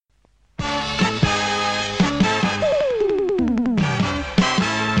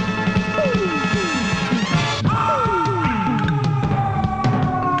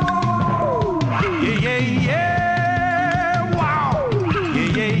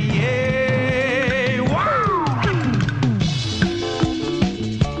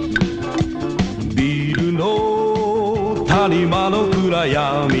谷間の暗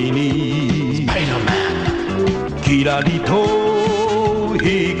闇にキラリと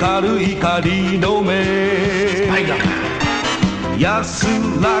光る光の目安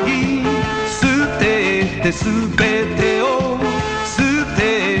らぎ捨ててすべてを捨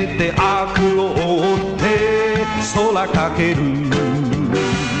てて悪を追って空かける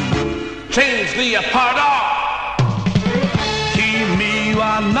Change the apart 君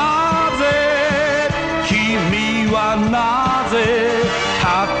はなぜ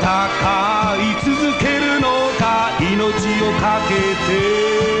戦い続けるのか命をかけて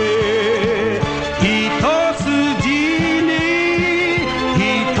一筋に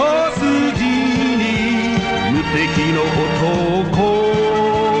無敵の男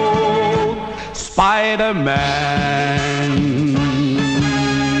スパイダーマン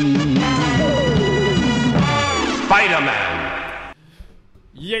Spider-Man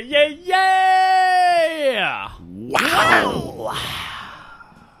Yeah! Wow!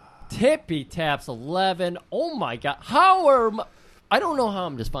 Tippy Taps 11. Oh my god. I don't know how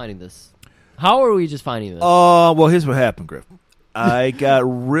I'm just finding this. How are we just finding this? Well, here's what happened, Griff. I got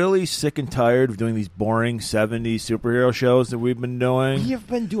really sick and tired of doing these boring 70s superhero shows that we've been doing. We have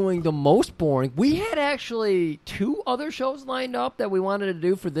been doing the most boring. We had actually 2 other shows lined up that we wanted to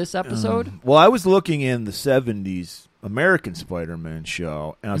do for this episode. Well, I was looking in the 70s American Spider-Man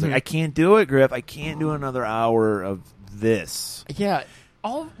show, and I was like, I can't do it, Griff. I can't do another hour of this. Yeah.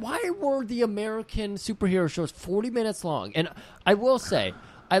 Why were the American superhero shows 40 minutes long? And I will say,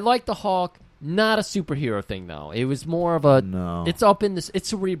 I like the Hulk. Not a superhero thing, though. It was more of a... No. It's up in this... It's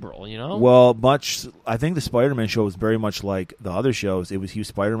cerebral, you know? Well, I think the Spider-Man show was very much like the other shows. He was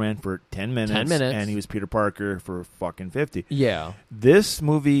Spider-Man for 10 minutes. 10 minutes. And he was Peter Parker for fucking 50. Yeah. This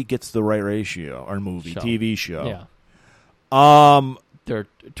movie gets the right ratio. Or TV show. Yeah. They're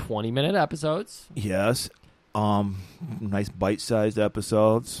 20-minute episodes. Yes. Nice bite-sized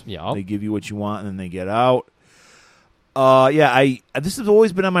episodes. Yeah. They give you what you want, and then they get out. This has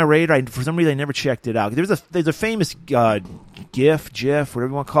always been on my radar. For some reason, I never checked it out. There's a famous GIF, whatever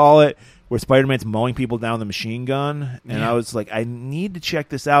you want to call it, where Spider-Man's mowing people down with a machine gun, and I was like, I need to check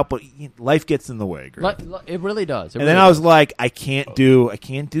this out, but life gets in the way. It really does. I was like, I can't do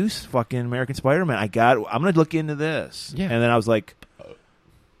fucking American Spider-Man. I'm going to look into this. Yeah. And then I was like,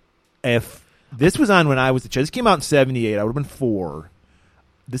 if this was on when I was a child, this came out in 78, I would have been 4.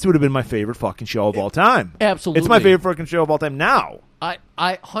 This would have been my favorite fucking show of all time. Absolutely. It's my favorite fucking show of all time now. I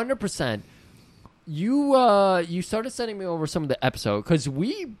 100%. You started sending me over some of the episode, because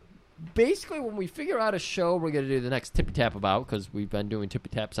we basically, when we figure out a show we're going to do the next Tippy Tap about, because we've been doing Tippy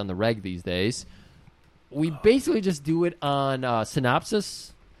Taps on the reg these days, we basically just do it on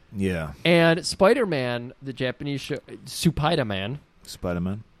synopsis. Yeah. And Spider-Man, the Japanese show, Spider-Man.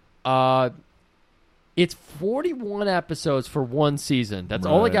 It's 41 episodes for one season. That's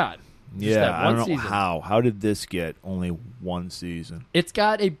all I got. Yeah, I don't know how. How did this get only one season? It's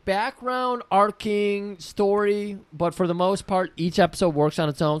got a background arcing story, but for the most part, each episode works on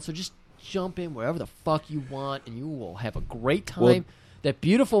its own. So just jump in wherever the fuck you want, and you will have a great time. Well, that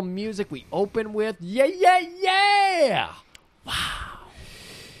beautiful music we open with. Yeah! Wow.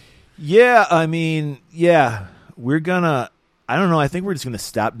 Yeah, I mean, we're gonna... I don't know. I think we're just going to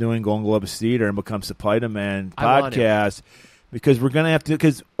stop doing Golden Globus Theater and become Spider-Man podcast, because we're going to have to.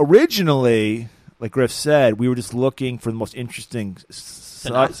 Because originally, like Griff said, we were just looking for the most interesting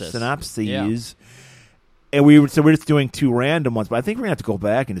synopses, and we're just doing 2 random ones. But I think we're going to have to go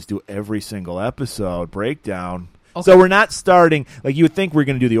back and just do every single episode breakdown. Okay. So we're not starting like you would think we're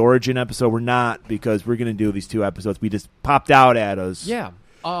going to do the origin episode. We're not, because we're going to do these 2 episodes. We just popped out at us. Yeah.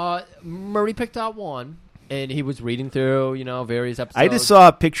 Murray picked out one. And he was reading through, various episodes. I just saw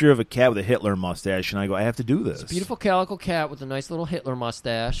a picture of a cat with a Hitler mustache, and I go, I have to do this. It's a beautiful calico cat with a nice little Hitler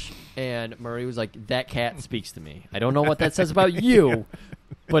mustache. And Murray was like, that cat speaks to me. I don't know what that says about you,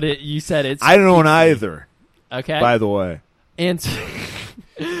 but you said it's... I don't know either. Okay. By the way. And so,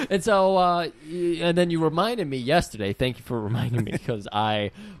 and then you reminded me yesterday. Thank you for reminding me, because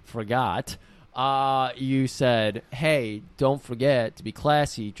I forgot. You said, hey, don't forget to be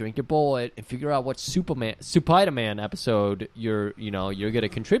classy, drink your bullet, and figure out what Spider-Man episode you're going to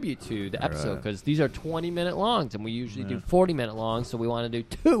contribute to the episode, because these are 20-minute longs, and we usually do 40-minute longs, so we want to do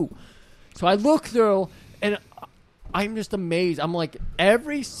 2. So I look through, and I'm just amazed. I'm like,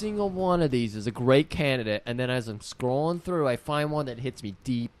 every single one of these is a great candidate, and then as I'm scrolling through, I find one that hits me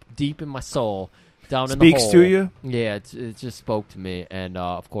deep in my soul, down in the hole. Speaks to you? Yeah, it just spoke to me, and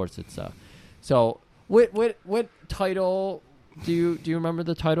of course it's... So, what title do you remember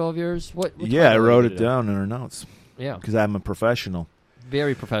the title of yours? What I wrote it down in our notes. Yeah, because I'm a professional.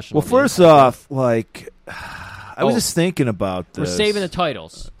 Very professional. Well, first off, I I was just thinking about this. We're saving the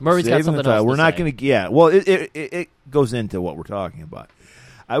titles. Murray's got something else. We're not going to. Yeah. Well, it goes into what we're talking about.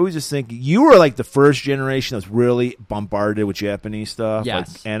 I was just thinking, you were like the first generation that's really bombarded with Japanese stuff, yes.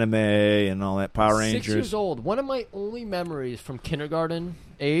 like anime and all that. Power Rangers. 6 years old. One of my only memories from kindergarten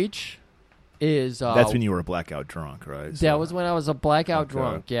age is that's when you were a blackout drunk, right? That was when I was a blackout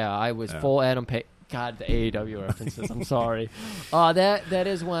drunk. Yeah, I was full Adam Page. God, the AEW references. I'm sorry. That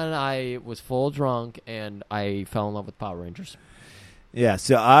is when I was full drunk and I fell in love with Power Rangers. Yeah.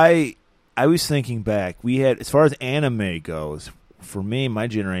 So I was thinking back. We had, as far as anime goes. For me, my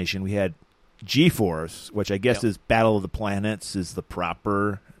generation, we had G-Force, which I guess is Battle of the Planets is the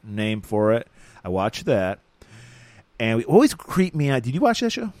proper name for it. I watched that. And it always creeped me out. Did you watch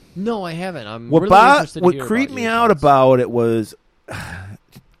that show? No, I haven't. I'm really interested to hear what creeped me out about it was,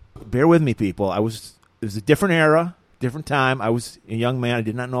 bear with me, people. It was a different era, different time. I was a young man. I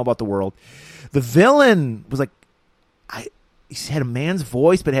did not know about the world. The villain was like, he had a man's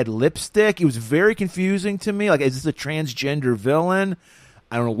voice, but had lipstick. It was very confusing to me. Like, is this a transgender villain?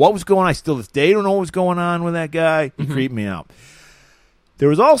 I don't know what was going on. I still, this day, don't know what was going on with that guy. He creeped me out. There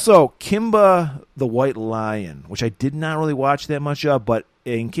was also Kimba the White Lion, which I did not really watch that much of, but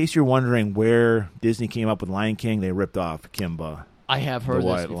in case you're wondering where Disney came up with Lion King, they ripped off Kimba. I have heard the this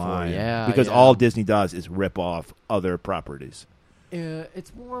White before. Lion. Yeah, because all Disney does is rip off other properties.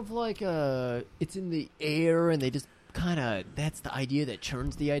 It's more of like it's in the air, and they just kind of, that's the idea that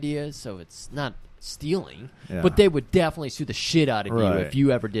churns the ideas, so it's not stealing, but they would definitely sue the shit out of you if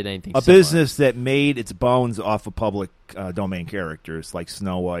you ever did anything a similar. Business that made its bones off of public domain characters like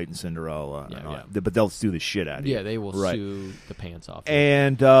Snow White and Cinderella, but they'll sue the shit out of you. Yeah, they will sue the pants off you.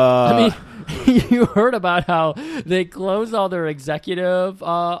 And I mean, you heard about how they closed all their executive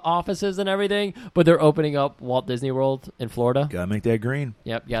offices and everything, but they're opening up Walt Disney World in Florida. Gotta make that green.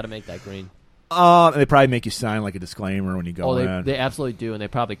 Yep, gotta make that green. And they probably make you sign like a disclaimer when you go in. They absolutely do, and they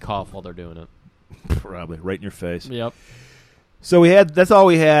probably cough while they're doing it. Probably right in your face. Yep. So that's all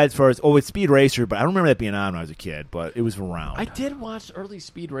we had as far as it's Speed Racer, but I don't remember that being on when I was a kid, but it was around. I did watch early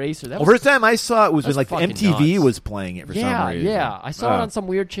Speed Racer. First time I saw it was when like MTV nuts. was playing it for some reason. Yeah, I saw it on some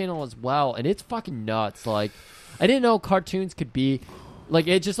weird channel as well, and it's fucking nuts. Like, I didn't know cartoons could be like,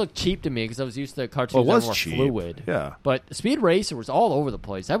 it just looked cheap to me because I was used to cartoons that were more fluid. Yeah. But Speed Racer was all over the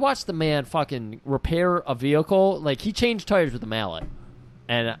place. I watched the man fucking repair a vehicle. Like, he changed tires with a mallet.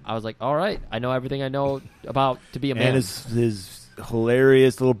 And I was like, all right, I know everything I know about to be a man. And his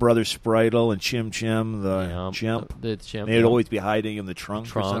hilarious little brother Spritle and Chim Chim, the chimp. The chimp. They'd always be hiding in the trunk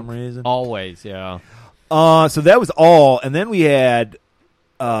for some reason. Always, yeah. So that was all. And then we had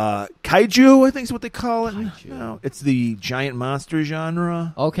kaiju, I think is what they call it. No, it's the giant monster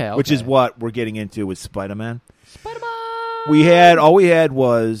genre. Okay. Which is what we're getting into with Spider-Man. Spider-Man! All we had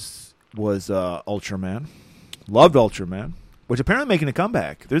was Ultraman. Loved Ultraman. Which apparently making a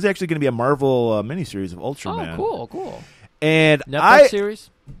comeback. There's actually going to be a Marvel miniseries of Ultraman. Oh, cool. And Netflix series?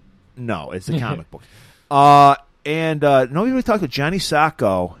 No, it's a comic book. And nobody really talked about Johnny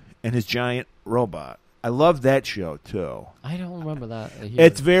Sacco and his giant robot. I love that show, too. I don't remember that.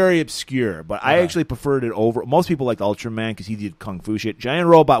 It's very obscure, but I actually preferred it over. Most people liked Ultraman because he did kung fu shit. Giant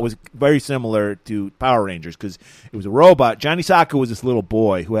Robot was very similar to Power Rangers because it was a robot. Johnny Sacco was this little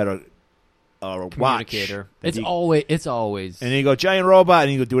boy who had a communicator. Watch. It's always. And then you go Giant Robot,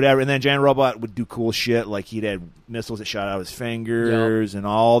 and you go do whatever, and then Giant Robot would do cool shit, like he'd had missiles that shot out his fingers and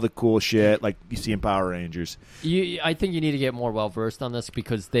all the cool shit, like you see in Power Rangers. I think you need to get more well versed on this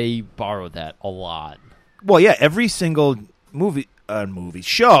because they borrowed that a lot. Well, yeah, every single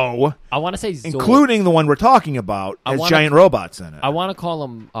show. I want to say Zoid. Including the one we're talking about, has giant robots in it. I want to call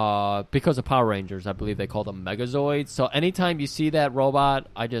them, because of Power Rangers, I believe they call them Megazoids. So anytime you see that robot,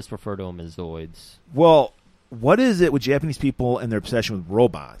 I just refer to them as Zoids. Well, what is it with Japanese people and their obsession with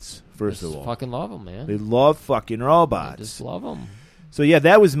robots, first of all? Fucking love them, man. They love fucking robots. They just love them. So, yeah,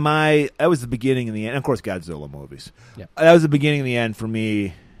 that was the beginning and the end. And, of course, Godzilla movies. Yeah. That was the beginning and the end for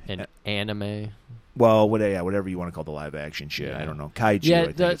me. And anime. Well, whatever you want to call the live action shit. Yeah. I don't know. Kaiju. Yeah, I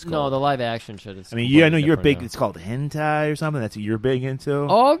think it's called. The live action shit is. I mean, I know you're big. It's called hentai or something. That's what you're big into.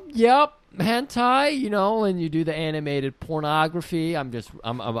 Oh, yep, hentai. And you do the animated pornography. I'm an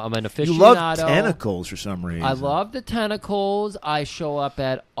aficionado. You love tentacles for some reason. I love the tentacles. I show up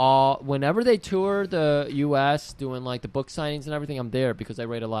at whenever they tour the U.S. doing like the book signings and everything. I'm there because I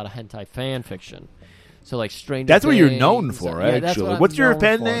write a lot of hentai fan fiction. So like Stranger That's Things, what you're known for, actually. What's your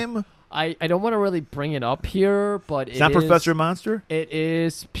pen name? I don't want to really bring it up here, but it's not Professor Monster? It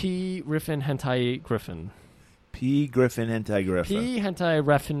is P. Griffin Hentai Griffin. P. Griffin Hentai Griffin. P. Hentai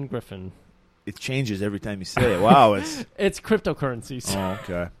Reffin Griffin. It changes every time you say it. Wow. It's cryptocurrencies. Oh,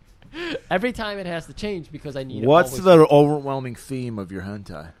 okay. Every time it has to change because I need. What's the overwhelming theme of your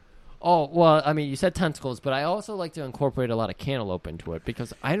hentai? Oh, well, I mean, you said tentacles, but I also like to incorporate a lot of cantaloupe into it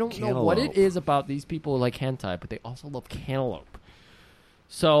because I don't know what it is about these people who like hentai, but they also love cantaloupe.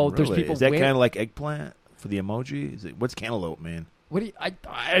 So really? There's people. Is that kind of like eggplant for the emoji? What's cantaloupe, man? What do you,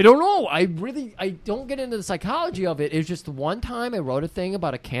 I don't know. I don't get into the psychology of it. It's just one time I wrote a thing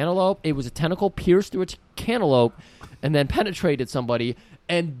about a cantaloupe. It was a tentacle pierced through a cantaloupe and then penetrated somebody,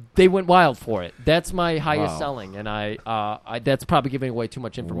 and they went wild for it. That's my highest selling, and I that's probably giving away too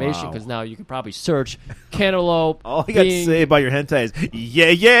much information because now you can probably search cantaloupe. All I got to say about your hentai is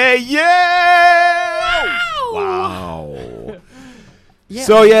yeah. Wow.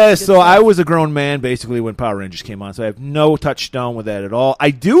 Yeah, so I was a grown man basically when Power Rangers came on, so I have no touchstone with that at all.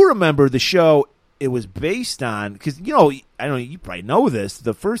 I do remember the show it was based on, because, I don't know, you probably know this,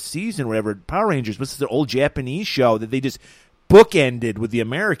 the first season, whatever, Power Rangers was the old Japanese show that they just bookended with the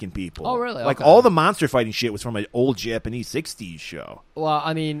American people. Oh, really? Like, okay. all the monster fighting shit was from an old Japanese 60s show. Well,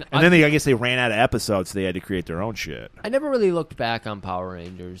 I mean... And then I guess they ran out of episodes, so they had to create their own shit. I never really looked back on Power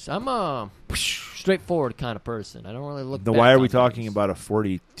Rangers. I'm a straightforward kind of person. I don't really look back. Why are we talking about a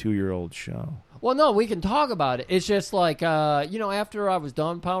 42-year-old show? Well, no, we can talk about it. It's just like, after I was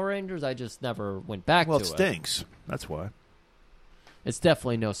done Power Rangers, I just never went back to it. Well, it stinks. That's why. It's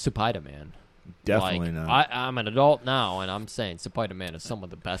definitely no Spider-Man. Definitely not. I'm an adult now, and I'm saying Spider-Man is some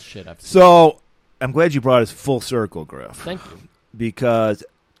of the best shit I've seen. So, I'm glad you brought us full circle, Griff. Thank you. Because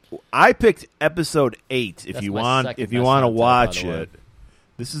I picked episode 8. If you want to watch it,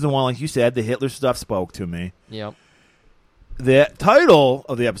 this is the one, like you said, the Hitler stuff spoke to me. Yep. The title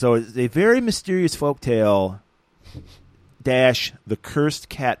of the episode is A Very Mysterious Folktale - The Cursed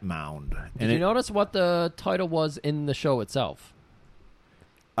Cat Mound. Did you notice what the title was in the show itself?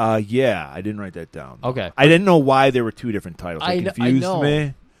 Yeah, I didn't write that down. Okay. I didn't know why there were two different titles. It confused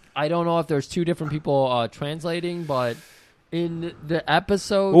me. I don't know if there's two different people translating, but in the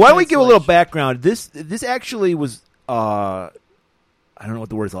episode... Well, why don't we give a little background? This actually was... I don't know what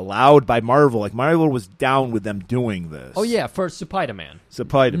the word is, allowed by Marvel. Like, Marvel was down with them doing this. Oh, yeah, for Spider-Man.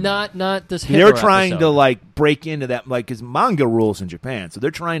 Spider-Man. Not this Hitler They're trying episode. to, like, break into that, like, because manga rules in Japan. So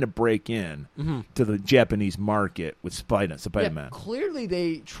they're trying to break in to the Japanese market with Spider-Man. Yeah, clearly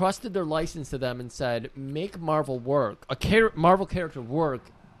they trusted their license to them and said, make Marvel work, Marvel character work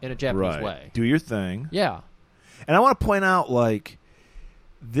in a Japanese way. Do your thing. Yeah. And I want to point out, like,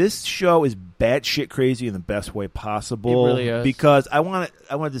 this show is batshit crazy in the best way possible. It really is. Because I want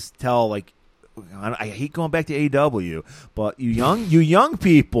to just tell, like, I hate going back to AEW, but you young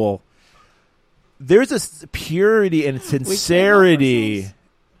people, there's a purity and sincerity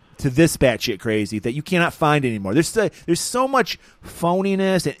to this batshit crazy that you cannot find anymore. There's so much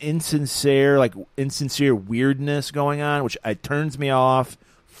phoniness and insincere weirdness going on, which turns me off.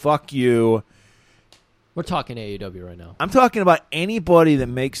 Fuck you. We're talking AEW right now. I'm talking about anybody that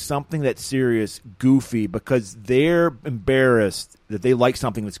makes something that's serious goofy because they're embarrassed that they like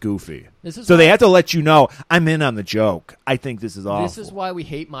something that's goofy. So they have to let you know, I'm in on the joke. I think this is awful. This is why we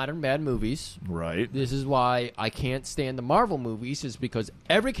hate modern bad movies. Right. This is why I can't stand the Marvel movies, is because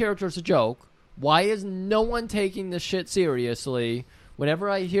every character is a joke. Why is no one taking this shit seriously? Whenever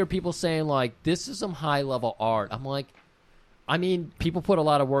I hear people saying, like, this is some high-level art, I'm like, I mean, people put a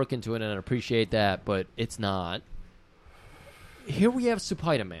lot of work into it, and I appreciate that, but it's not. Here we have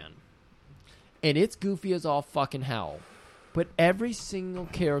Spider-Man, and it's goofy as all fucking hell. But every single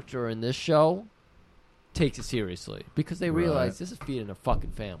character in this show takes it seriously because they realize this is feeding their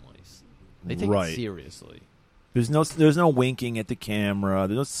fucking families. They take it seriously. There's no winking at the camera.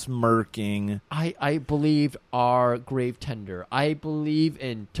 There's no smirking. I believe our Grave Tender. I believe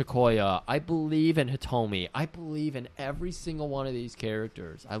in Takoya. I believe in Hitomi. I believe in every single one of these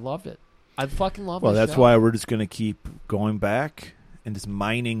characters. I love it. I fucking love it. Well, that's why we're just going to keep going back and just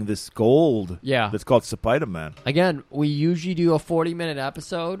mining this gold. Yeah. That's called Spider-Man. Again, we usually do a 40-minute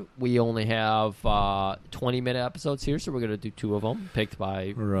episode. We only have 20-minute episodes here, so we're going to do 2 of them, picked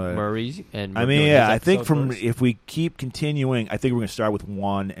by Murray. And I mean, I think if we keep continuing, I think we're going to start with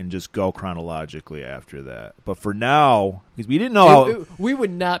 1 and just go chronologically after that. But for now, because we didn't know we would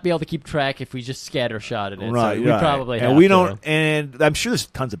not be able to keep track if we just scattershotted it. Right, so we probably have don't. And I'm sure there's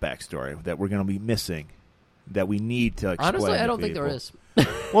tons of backstory that we're going to be missing. That we need to explain. Honestly, I don't think there is.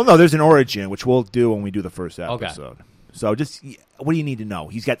 Well, no, there's an origin, which we'll do when we do the first episode. Okay. So just, what do you need to know?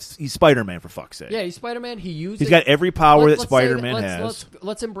 He's Spider-Man, for fuck's sake. Yeah, he's Spider-Man. He's got every power that Spider-Man has.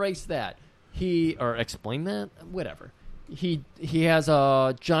 Let's embrace that. Or explain that? Whatever. He has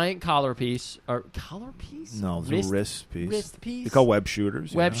a giant collar piece. Or collar piece? No, it's a wrist piece. Wrist piece? They call web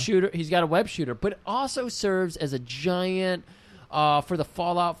shooters. Web shooter. He's got a web shooter, but it also serves as a giant For the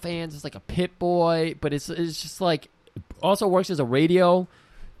Fallout fans, it's like a Pip-Boy, but it's just like also works as a radio.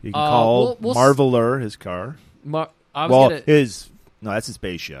 You can call Marveler his car. That's his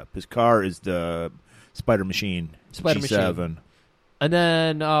spaceship. His car is the Spider Machine G7. And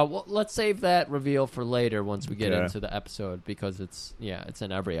then let's save that reveal for later once we get into the episode because it's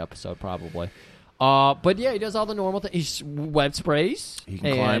in every episode probably. But yeah, he does all the normal things. He's web sprays. He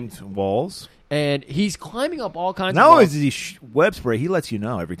can climb walls. And he's climbing up all kinds of walls. Not only does he web spray, he lets you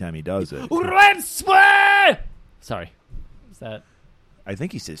know every time he does it. Web spray! Sorry. Is that... I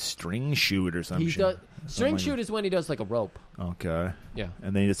think he says string shoot or something. String shoot is when he does like a rope. Okay. Yeah.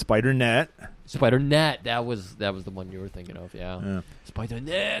 And then he does spider net. Spider net. That was the one you were thinking of. Yeah. Spider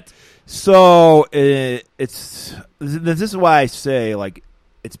net. So this is why I say like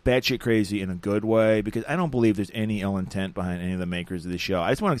it's batshit crazy in a good way because I don't believe there's any ill intent behind any of the makers of the show.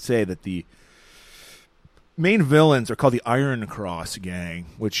 I just want to say that the main villains are called the Iron Cross Gang,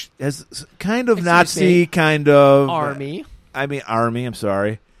 which has kind of Nazi kind of army. Army, I'm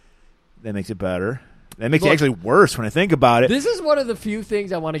sorry. That makes it better. That makes it actually worse when I think about it. This is one of the few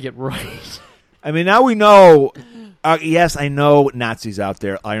things I want to get right. Now we know, yes, I know Nazis out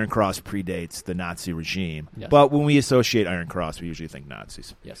there. Iron Cross predates the Nazi regime. Yes. But when we associate Iron Cross, we usually think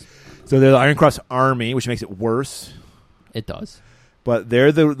Nazis. Yes. So they're the Iron Cross Army, which makes it worse. It does. But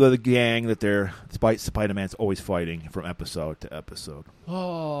they're the gang that Spider-Man's always fighting from episode to episode.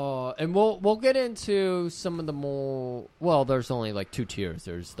 Oh, and we'll get into some of the more. Well, there's only like two tiers.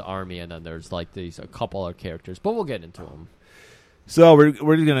 There's the army, and then there's like a couple other characters. But we'll get into them. So we're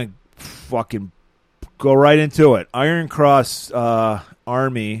gonna fucking go right into it. Iron Cross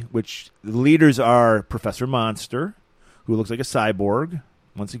Army, which the leaders are Professor Monster, who looks like a cyborg.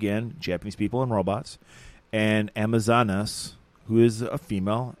 Once again, Japanese people and robots, and Amazonas, who is a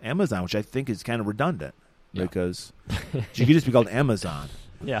female Amazon, which I think is kind of redundant because she could just be called Amazon.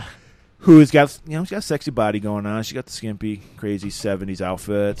 Yeah. Who's got she's got a sexy body going on. She got the skimpy, crazy 70s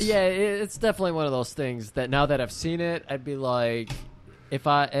outfits. Yeah, it's definitely one of those things that now that I've seen it, I'd be like, if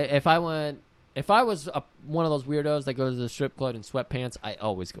I was one of those weirdos that goes to the strip club in sweatpants, I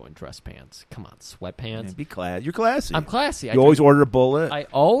always go in dress pants. Come on, sweatpants. Man, be classy. You're classy. I'm classy. You always order a bullet. I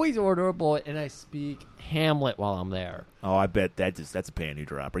always order a bullet, and I speak Hamlet while I'm there. Oh, I bet that's a panty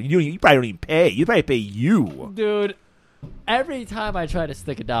dropper. You probably don't even pay. You probably pay you, dude. Every time I try to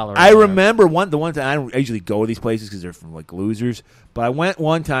stick $1, I remember the one time I usually go to these places because they're from like losers. But I went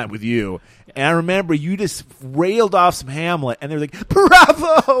one time with you, and I remember you just railed off some Hamlet, and they're like,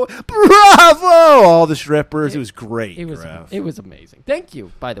 "Bravo, bravo!" All the strippers. It was great. It was amazing. Thank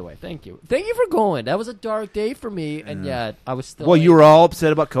you, by the way. Thank you for going. That was a dark day for me, and yet I was still. Well, you were all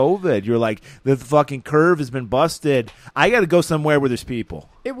upset about COVID. You were like, the fucking curve has been busted. I got to go somewhere where there's people.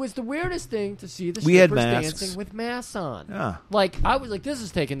 It was the weirdest thing to see the strippers dancing with masks on. Yeah. Like, I was like, this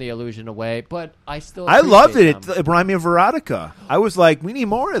is taking the illusion away, but I loved it. It reminded me of Veronica. I was like, we need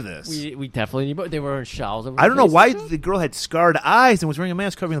more of this. We definitely need more. They were in showers. I don't know why the girl had scarred eyes and was wearing a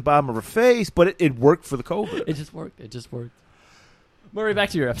mask covering the bottom of her face, but it worked for the COVID. It just worked. Murray,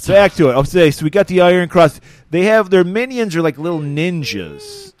 back to your episode. Back to it. I'll say, so we got the Iron Cross. They have their minions are like little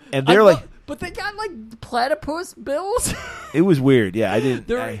ninjas. And they're but they got like platypus bills. It was weird. Yeah, I didn't.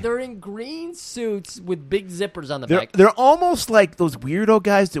 They're in green suits with big zippers on the back. They're almost like those weirdo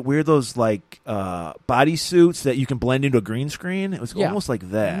guys that wear those like body suits that you can blend into a green screen. It was almost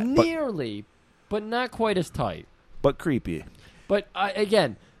like that. Nearly, but not quite as tight. But creepy. But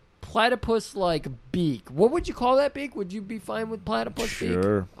again, platypus-like beak. What would you call that beak? Would you be fine with platypus beak?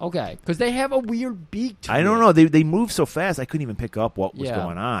 Sure. Okay, because they have a weird beak to I don't know. They move so fast, I couldn't even pick up what was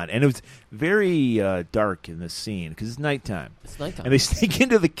going on. And it was very dark in this scene because it's nighttime. It's nighttime. And they sneak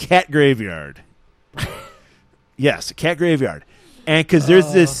into the cat graveyard. Yes, a cat graveyard. And because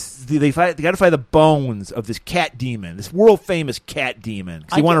there's they got to find the bones of this cat demon, this world-famous cat demon.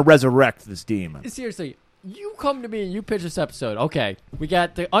 Because they want to resurrect this demon. Seriously. You come to me and you pitch this episode. Okay, we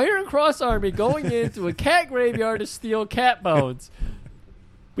got the Iron Cross Army going into a cat graveyard to steal cat bones.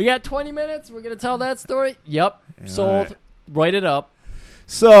 We got 20 minutes. We're going to tell that story. Yep, sold. Right. Write it up.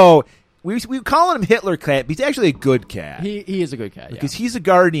 So we call him Hitler Cat, but he's actually a good cat. He is a good cat because he's a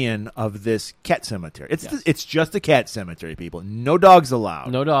guardian of this cat cemetery. It's just a cat cemetery, people. No dogs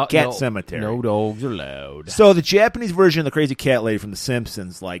allowed. Cat cemetery. No dogs allowed. So the Japanese version of the crazy cat lady from The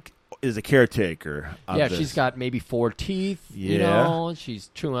Simpsons, is a caretaker of this. She's got maybe 4 teeth. Yeah.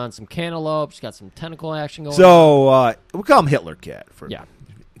 She's chewing on some cantaloupe. She's got some tentacle action going on. So we'll call him Hitler Cat.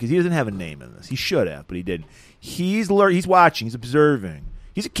 Because he doesn't have a name in this. He should have, but he didn't. He's watching. He's observing.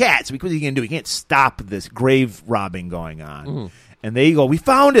 He's a cat, so what's he going to do? He can't stop this grave robbing going on. Mm-hmm. And they go, we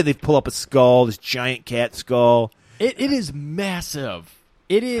found it. They pull up a skull, this giant cat skull. It is massive.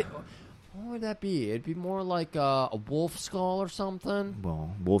 It is. What would that be? It'd be more like a wolf skull or something.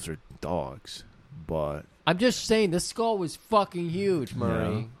 Well, wolves are dogs, but I'm just saying this skull was fucking huge,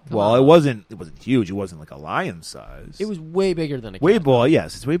 Murray. Yeah. Well, it wasn't huge. It wasn't like a lion size. It was way bigger than a cat.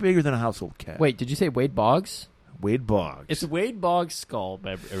 Yes, it's way bigger than a household cat. Wait, did you say Wade Boggs? Wade Boggs. It's a Wade Boggs skull,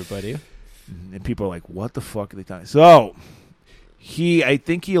 everybody. And people are like, "What the fuck are they talking?" So I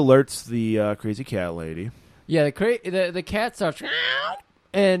think he alerts the crazy cat lady. Yeah, the cat starts,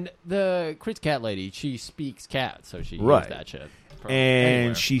 and the crazy cat lady, she speaks cat, so she used that shit. And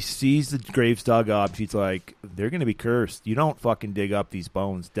anywhere. she sees the graves dug up. She's like, "They're gonna be cursed. You don't fucking dig up these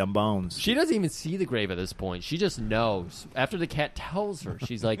bones, dumb bones." She doesn't even see the grave at this point. She just knows. After the cat tells her,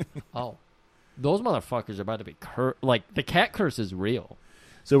 she's like, "Oh, those motherfuckers are about to be cursed." Like the cat curse is real.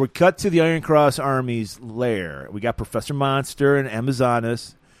 So we're cut to the Iron Cross Army's lair. We got Professor Monster and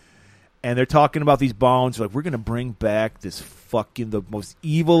Amazonas, and they're talking about these bones. Like, we're going to bring back this the most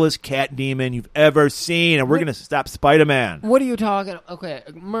evilest cat demon you've ever seen, and we're going to stop Spider-Man. What are you talking? Okay,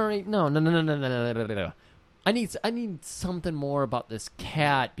 Murray, no. I need something more about this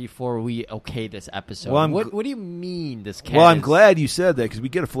cat before we okay this episode. Well, what do you mean this cat? Well, I'm glad you said that because we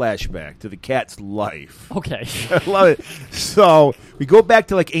get a flashback to the cat's life. Okay. I love it. So we go back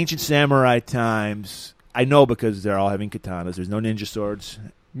to like ancient samurai times. I know because they're all having katanas. There's no ninja swords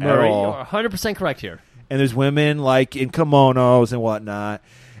Murray, at all. you're 100% correct here. And there's women like in kimonos and whatnot.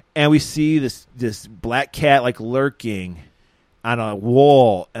 And we see this black cat like lurking on a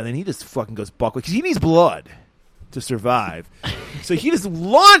wall, and then he just fucking goes buck because he needs blood to survive. So he just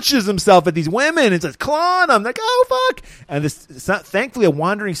launches himself at these women and says, "Claw them!" Like, oh fuck! And thankfully, a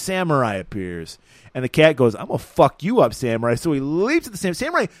wandering samurai appears, and the cat goes, "I'm gonna fuck you up, samurai." So he leaps at the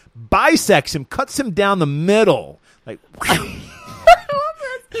samurai, bisects him, cuts him down the middle, like.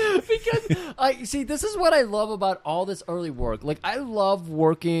 Because see, this is what I love about all this early work. Like, I love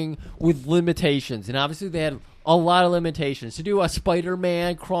working with limitations, and obviously they had a lot of limitations. To do a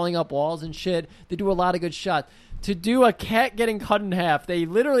Spider-Man crawling up walls and shit, they do a lot of good shots. To do a cat getting cut in half, they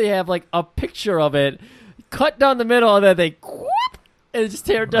literally have like a picture of it cut down the middle, and then they whoop, and just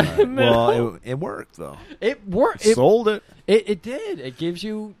tear it down the middle. Well, it worked though. It worked. Sold it. It did. It gives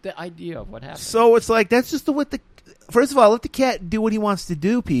you the idea of what happened. So it's like that's just what the. First of all, let the cat do what he wants to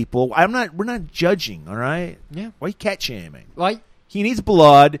do, people. We're not judging, all right? Yeah. Why are you cat shaming? Why? He needs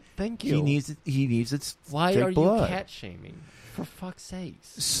blood. Thank you. He needs its Why are blood. you cat shaming? For fuck's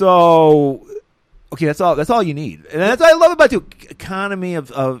sakes. So, okay, that's all you need. And that's what I love about the economy of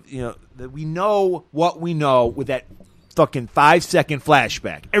that we know what we know with that fucking 5-second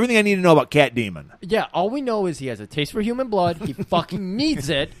flashback. Everything I need to know about Cat Demon. Yeah, all we know is he has a taste for human blood. He fucking needs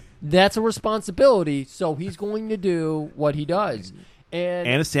it. That's a responsibility, so he's going to do what he does.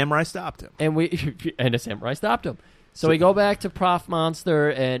 And a samurai stopped him. And a samurai stopped him. So we go back to Prof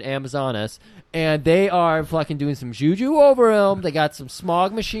Monster and Amazonas, and they are fucking doing some juju over him. They got some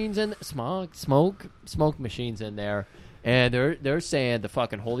smoke machines in there, and they're saying the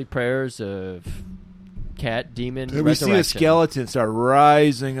fucking holy prayers of cat demon and resurrection. We see a skeleton start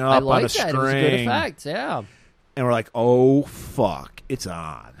rising up on a string. It was a good effect, yeah. And we're like, oh fuck, it's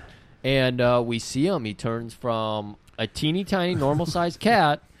on. And we see him. He turns from a teeny tiny normal sized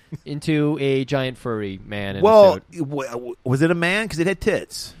cat into a giant furry man in a suit. Was it a man? Because it had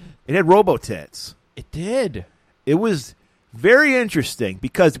tits. It had robo tits. It did. It was very interesting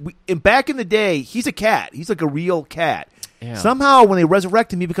because back in the day, he's a cat. He's like a real cat. Yeah. Somehow, when they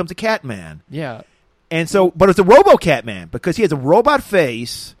resurrect him, he becomes a cat man. Yeah. And so, but it's a robo cat man because he has a robot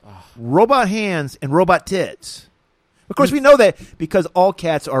face, robot hands, and robot tits. Of course, we know that because all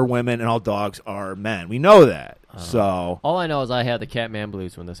cats are women and all dogs are men. We know that. So all I know is I had the Catman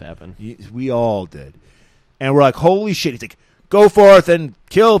blues when this happened. We all did. And we're like, holy shit. He's like, go forth and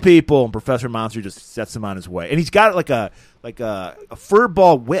kill people. And Professor Monster just sets him on his way. And he's got like a fur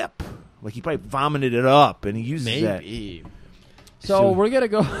ball whip. Like he probably vomited it up and he uses that. So we're going to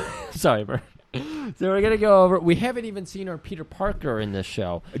go. Sorry, Bert. So we're going to go over. We haven't even seen our Peter Parker in this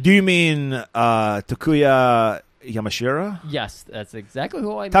show. Do you mean Takuya Yamashita? Yes, that's exactly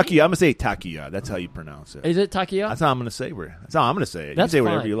who I mean. Takuya. I'm going to say Takuya. That's how you pronounce it. Is it Takuya? That's how I'm going to say it. That's how I'm going to say it. That's you can say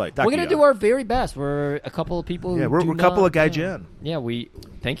fine. whatever you like. Takuya. We're going to do our very best. We're a couple of people who we're a couple of gaijin. Yeah,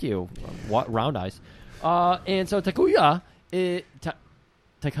 thank you. Round eyes. And so Takuya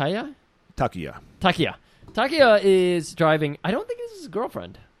Takuya is driving. I don't think this is his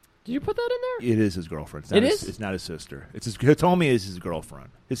girlfriend. Did you put that in there? It is his girlfriend. It's not his sister. It's Hitomi is his girlfriend.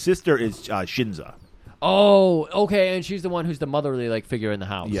 His sister is Shinza. Oh, okay, and she's the one who's the motherly figure in the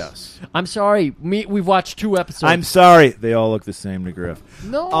house. Yes. I'm sorry, we've watched 2 episodes. I'm sorry, they all look the same to Griff.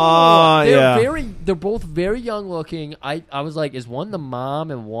 No, yeah. they're both very young looking. I was like, is one the mom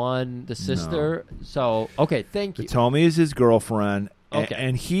and one the sister? No. So okay, thank you. Hitomi is his girlfriend. Okay,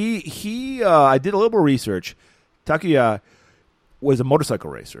 and he I did a little bit of research. Takuya was a motorcycle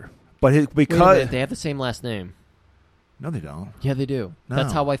racer, but because they have the same last name. No, they don't. Yeah, they do. No.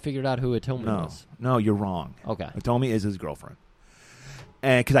 That's how I figured out who Hitomi was. No, you're wrong. Okay. Hitomi is his girlfriend.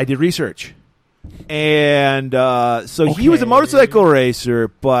 And because I did research. And so he was a motorcycle racer,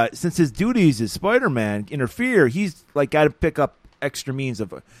 but since his duties as Spider-Man interfere, he's got to pick up extra means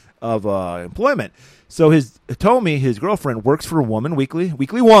of employment. So Hitomi, his girlfriend, works for Woman Weekly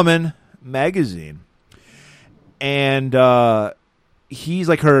Woman magazine. And he's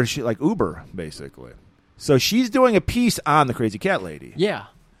like her, like Uber, basically. So she's doing a piece on the Crazy Cat Lady. Yeah.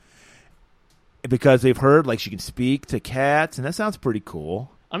 Because they've heard she can speak to cats, and that sounds pretty cool.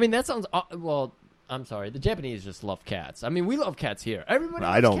 I mean, that sounds well. I'm sorry, the Japanese just love cats. I mean, we love cats here. Everybody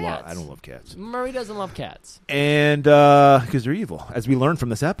loves cats. I don't love cats. Murray doesn't love cats, and because they're evil, as we learned from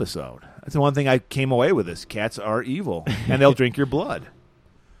this episode. That's the one thing I came away with: is cats are evil, and they'll drink your blood.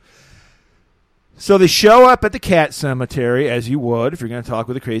 So they show up at the cat cemetery, as you would if you're going to talk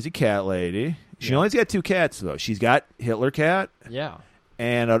with a Crazy Cat Lady. She only's got 2 cats, though. She's got Hitler Cat. Yeah.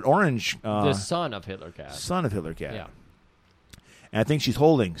 And an orange. The son of Hitler Cat. Son of Hitler Cat. Yeah. And I think she's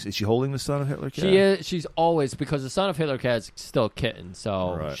holding. Is she holding the son of Hitler Cat? She is. She's always, because the son of Hitler Cat is still a kitten,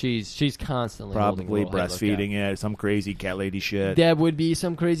 so right. she's constantly probably holding breastfeeding it. Some Crazy Cat Lady shit. That would be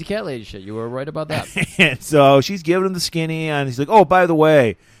some Crazy Cat Lady shit. You were right about that. And so she's giving him the skinny, and he's like, "Oh, by the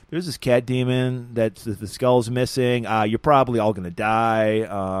way, there's this cat demon that the skull's missing. You're probably all going to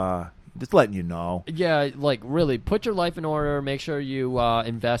die. Just letting you know." Yeah, really, put your life in order. Make sure you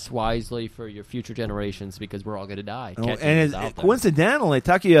invest wisely for your future generations, because we're all going to die. And coincidentally,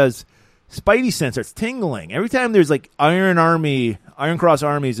 Takuya's spidey sense starts tingling. Every time there's Iron Cross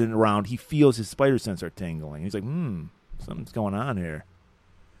armies around, he feels his spider sense start tingling. He's like, something's going on here.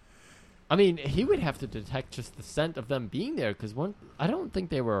 I mean, he would have to detect just the scent of them being there, because I don't think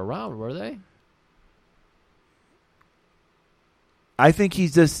they were around, were they? I think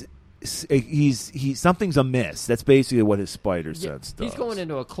he's just... something's amiss. That's basically what his spider sense does. He's going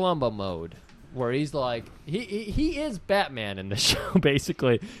into a Columbo mode where he's like he is Batman in the show.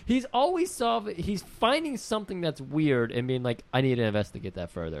 Basically, he's always he's finding something that's weird and being like, I need to investigate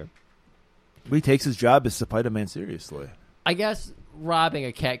that further. He takes his job as Spider-Man seriously. I guess robbing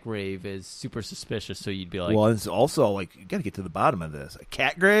a cat grave is super suspicious, so you'd be like... Well, it's also, you got to get to the bottom of this. A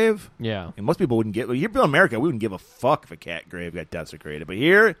cat grave? Yeah. And most people wouldn't get... Here in America, we wouldn't give a fuck if a cat grave got desecrated. But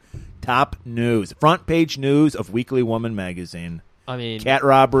here, top news. Front page news of Weekly Woman magazine. I mean... Cat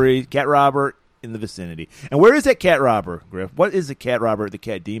robber in the vicinity. And where is that cat robber, Griff? What is the cat robber, the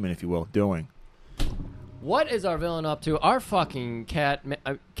cat demon, if you will, doing? What is our villain up to? Our fucking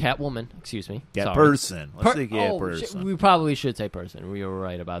Catwoman, excuse me. Cat person. Let's say cat person. We probably should say person. We were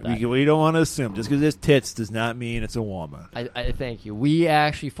right about that. We don't want to assume. Just because it's tits does not mean it's a woman. I thank you. We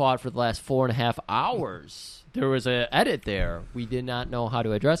actually fought for the last 4.5 hours. There was an edit there. We did not know how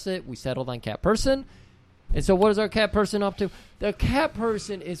to address it. We settled on cat person. And so what is our cat person up to? The cat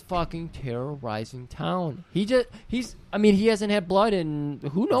person is fucking terrorizing town. He hasn't had blood in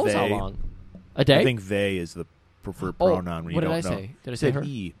who knows how long. A day? I think they is the preferred pronoun. What did I say? Did I say her?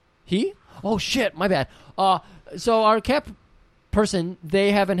 He. He? Oh, shit. My bad. So our cat person,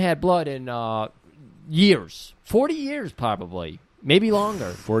 they haven't had blood in years. 40 years, probably. Maybe longer.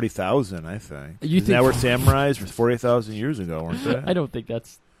 40,000, I think. Isn't that where samurais were 40,000 years ago, weren't they? I don't think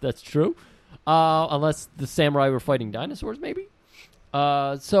that's true. Unless the samurai were fighting dinosaurs, maybe.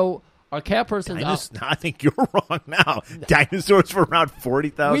 So... Our cat person's I think you're wrong now. Dinosaurs were around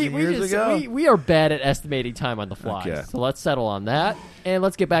 40,000 years ago? We are bad at estimating time on the fly. Okay. So let's settle on that. And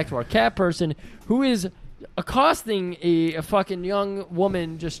let's get back to our cat person, who is accosting a fucking young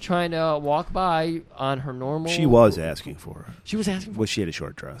woman just trying to walk by on her normal... She was asking for it. She was asking for it? Well, she had a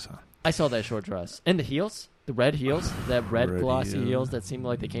short dress on. I saw that short dress. And the heels? The red heels? That red glossy heels that seemed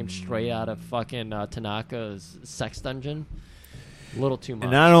like they came straight out of fucking Tanaka's sex dungeon. A little too much.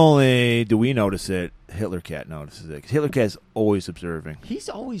 And not only do we notice it, Hitler Cat notices it. Hitler Cat's always observing. He's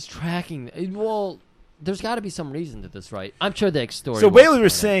always tracking. Well, there's got to be some reason to this, right? I'm sure the story. So what we were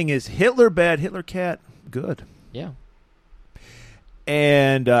saying is Hitler bad, Hitler Cat good. Yeah.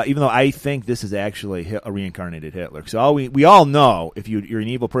 And even though I think this is actually a reincarnated Hitler, so we all know if you're an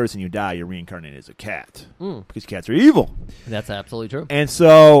evil person, you die, you're reincarnated as a cat because cats are evil. That's absolutely true. And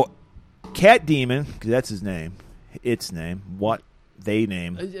so, Cat Demon, because that's his name, its name, what they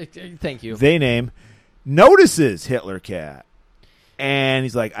name. Thank you. They name notices Hitler Cat. And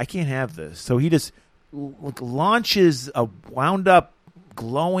he's like, I can't have this. So he just launches a wound-up,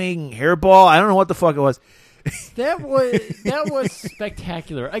 glowing hairball. I don't know what the fuck it was. That was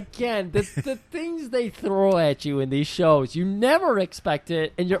spectacular. Again, the things they throw at you in these shows, you never expect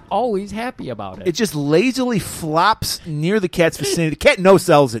it, and you're always happy about it. It just lazily flops near the cat's vicinity. The cat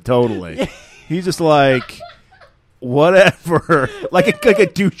no-sells it totally. He's just like... whatever, like a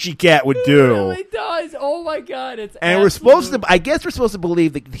douchey cat would do. It really does. Oh my god, it's and we're supposed to. I guess we're supposed to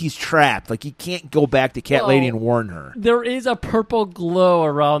believe that he's trapped. Like he can't go back to Cat Lady and warn her. There is a purple glow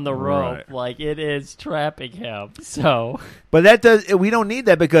around the rope, Right. like it is trapping him. So, but that does. We don't need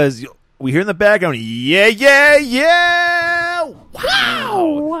that because we hear in the background, yeah, yeah, yeah,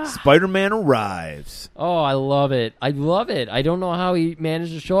 wow! Spider-Man arrives. Oh, I love it. I love it. I don't know how he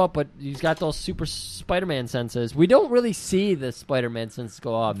managed to show up, but he's got those super Spider-Man senses. We don't really see the Spider-Man senses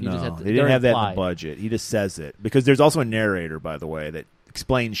go off. No, they didn't have that in the budget. He just says it. Because there's also a narrator, by the way, that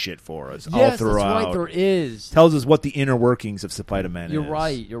explains shit for us all throughout. Yes, that's right, there is. Tells us what the inner workings of Spider-Man is.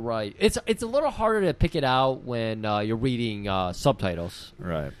 You're right. It's a little harder to pick it out when you're reading subtitles.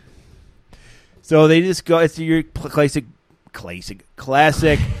 Right. So they just go, it's your classic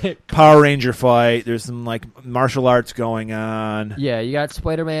Power Ranger fight. There's some like martial arts going on. Yeah, you got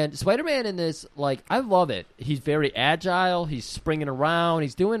Spider-Man. Spider-Man in this, like, I love it. He's very agile. He's springing around.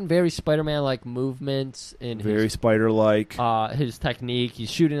 He's doing very Spider-Man-like movements in very spider-like. His technique. He's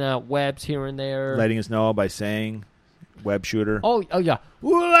shooting out webs here and there. Letting us know by saying web shooter. Oh yeah,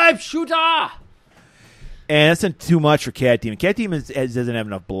 web shooter. And that's not too much for Cat Demon. Cat Demon doesn't have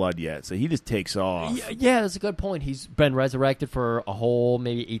enough blood yet, so he just takes off. Yeah, that's a good point. He's been resurrected for a whole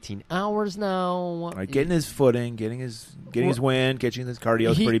maybe 18 hours now. Right, getting his footing, getting his wind, catching his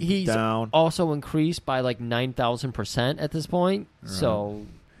cardio pretty down. Also increased by like 9,000% at this point. Right. So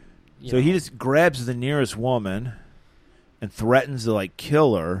he just grabs the nearest woman and threatens to like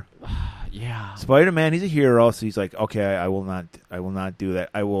kill her. Yeah. Spider-Man, he's a hero, so he's like, okay, I will not do that.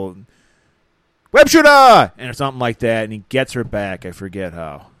 I will web shooter and or something like that, and he gets her back. I forget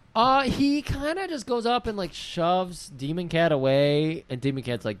how. He kind of just goes up and like shoves Demon Cat away, and Demon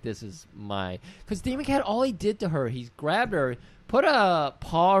Cat's like, "This is my." Because Demon Cat, all he did to her, he's grabbed her, put a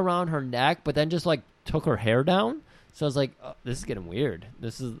paw around her neck, but then just like took her hair down. So I was like, oh, "This is getting weird.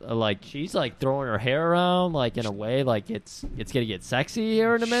 This is like she's like throwing her hair around like in a way like it's gonna get sexy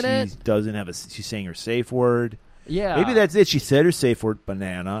here in a minute." She's saying her safe word. Yeah, maybe that's it. She said her safe word,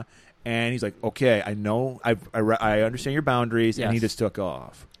 banana. And he's like, okay, I know, I understand your boundaries, yes. And he just took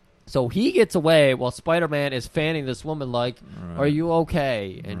off. So he gets away while Spider-Man is fanning this woman like, right. Are you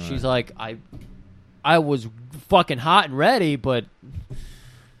okay? And she's like, I was fucking hot and ready, but...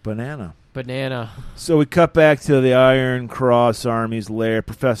 Banana. So we cut back to the Iron Cross Army's lair.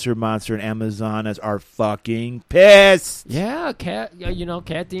 Professor Monster and Amazonas are fucking pissed. Yeah, Cat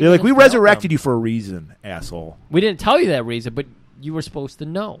Demon. They're like, we resurrected you for a reason, asshole. We didn't tell you that reason, but you were supposed to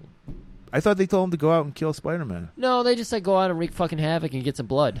know. I thought they told him to go out and kill Spider-Man. No, they just said go out and wreak fucking havoc and get some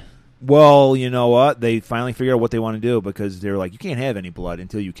blood. Well, you know what? They finally figured out what they want to do because they're like, you can't have any blood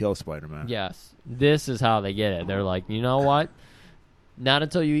until you kill Spider-Man. Yes. This is how they get it. They're like, you know what? Not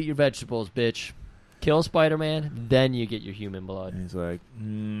until you eat your vegetables, bitch. Kill Spider-Man, then you get your human blood. And he's like,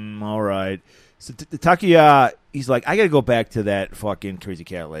 all right. So Takuya, he's like, I got to go back to that fucking crazy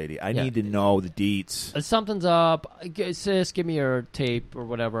cat lady. I need to know the deets. Something's up. Sis, give me your tape or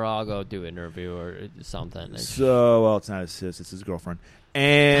whatever. I'll go do an interview or something. So, well, it's not his sis. It's his girlfriend.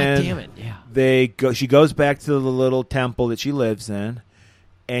 And God damn it, yeah. She goes back to the little temple that she lives in,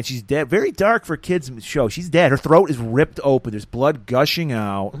 and she's dead. Very dark for a kid's show. She's dead. Her throat is ripped open. There's blood gushing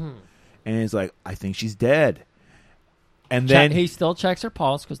out. Mm. And he's like, I think she's dead. And then he still checks her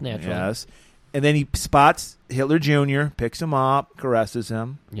pulse because naturally. Yes. And then he spots Hitler Jr., picks him up, caresses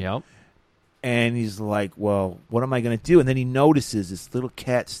him. Yep. And he's like, well, what am I going to do? And then he notices this little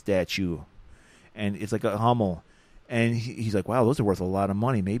cat statue. And it's like a Hummel. And he's like, wow, those are worth a lot of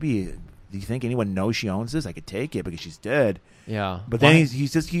money. Maybe, do you think anyone knows she owns this? I could take it because she's dead. Yeah. But then he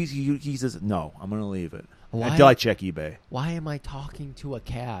says, no, I'm going to leave it. Until I check eBay. Why am I talking to a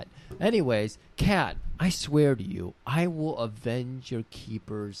cat? Anyways, cat, I swear to you, I will avenge your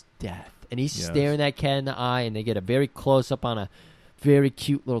keeper's death. And he's staring that cat in the eye, and they get a very close-up on a very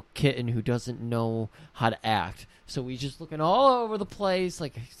cute little kitten who doesn't know how to act. So he's just looking all over the place,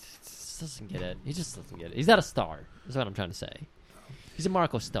 like, he just doesn't get it. He just doesn't get it. He's not a star, is what I'm trying to say. He's a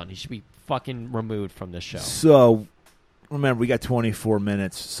Marco Stunt. He should be fucking removed from this show. So, remember, we got 24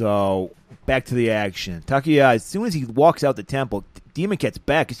 minutes, so back to the action. Takuya, as soon as he walks out the temple, Demon Cat's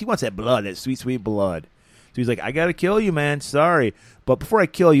back because he wants that blood, that sweet, sweet blood. he's like, I got to kill you, man. Sorry. But before I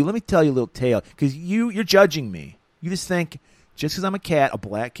kill you, let me tell you a little tale. Because you're judging me. You just think, just because I'm a cat, a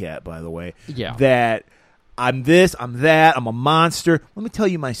black cat, by the way, that I'm this, I'm that, I'm a monster. Let me tell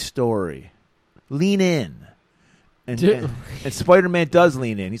you my story. Lean in. And Spider-Man does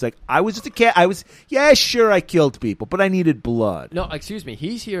lean in. He's like, I was just a cat. Sure, I killed people, but I needed blood. No, excuse me.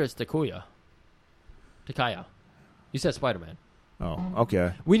 He's here as Takaya. You said Spider-Man. Oh,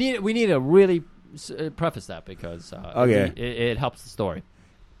 okay. We need to really preface that because it helps the story.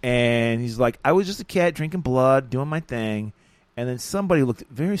 And he's like, I was just a cat drinking blood, doing my thing, and then somebody looked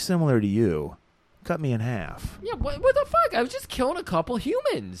very similar to you, cut me in half. Yeah, what the fuck? I was just killing a couple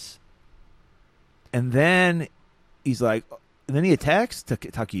humans. And then he's like, and then he attacks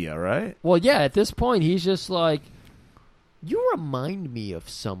Takia, right? Well, yeah, at this point, he's just like, you remind me of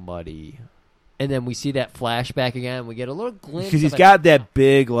somebody. And then we see that flashback again. We get a little glimpse. Because he's got that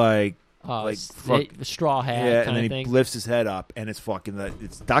big, straw hat. Yeah, and then he lifts his head up, and it's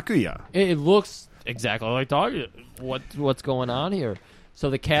Takuya. It looks exactly like Takuya. What's going on here?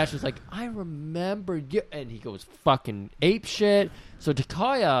 So the Cash is like, I remember you. And he goes fucking ape shit. So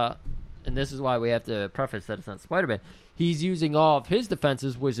Takuya, and this is why we have to preface that it's not Spider-Man, he's using all of his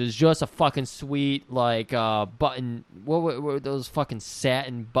defenses, which is just a fucking sweet, button. What were those fucking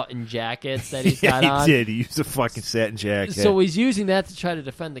satin button jackets that he's got on? He did. He used a fucking satin jacket. So he's using that to try to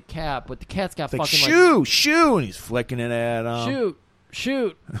defend the cat, but the cat's got fucking shoot, and he's flicking it at him.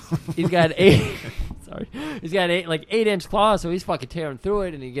 Shoot. He's got 8. Sorry, he's got 8-inch claws, so he's fucking tearing through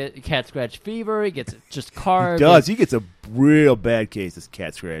it, and he gets cat scratch fever. He gets just carved. He does. He gets a real bad case of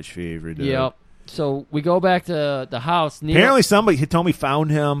cat scratch fever, dude. Yep. So we go back to the house. Apparently somebody had told me found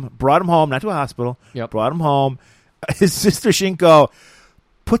him, brought him home, not to a hospital. Yep. Brought him home. His sister Shinko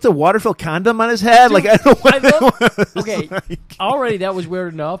put the water-filled condom on his head. Dude, I don't know what it was. Okay, already that was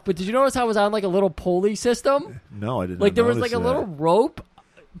weird enough. But did you notice how it was on a little pulley system? No, I didn't. There was a little rope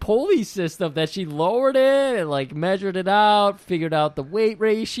pulley system that she lowered it and measured it out, figured out the weight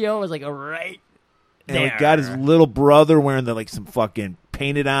ratio. It was right there. And we got his little brother wearing some fucking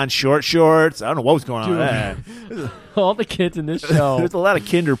painted on short shorts. I don't know what was going on with that. All the kids in this show. There's a lot of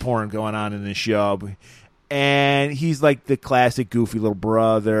kinder porn going on in this show. And he's like the classic goofy little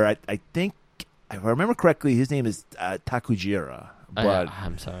brother. I think, if I remember correctly, his name is Takujira. But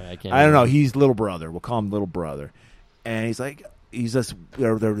I'm sorry, I can't. I don't know. He's little brother. We'll call him little brother. And he's just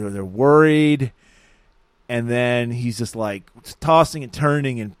they're worried. And then he's just tossing and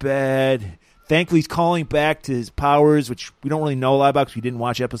turning in bed. Thankfully, he's calling back to his powers, which we don't really know a lot about because we didn't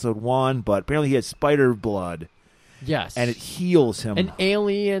watch episode 1. But apparently, he has spider blood. Yes. And it heals him. An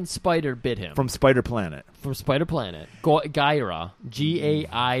alien spider bit him. From Spider Planet. Gaira.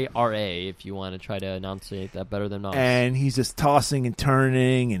 Gaira, if you want to try to enunciate that better than most. And he's just tossing and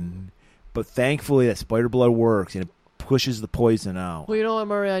turning. But thankfully, that spider blood works. And it pushes the poison out. Well, you know what,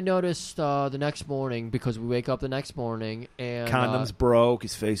 Murray? I noticed the next morning, because we wake up the next morning and condoms broke.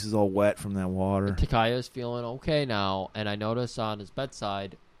 His face is all wet from that water. Takaya's feeling okay now, and I noticed on his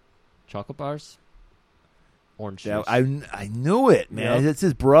bedside chocolate bars, orange juice. I knew it, man. Yep. It's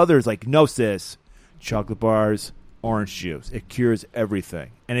his brother's no, sis, chocolate bars, orange juice. It cures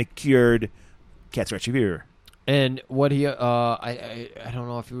everything, and it cured cat scratch fever. And what he, I don't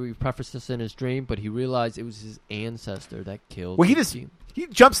know if he prefaced this in his dream, but he realized it was his ancestor that killed. Well, he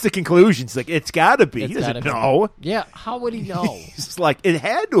jumps to conclusions. It's got to be. He doesn't know. Yeah, how would he know? He's it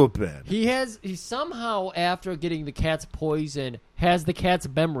had to have been. He somehow, after getting the cat's poison, has the cat's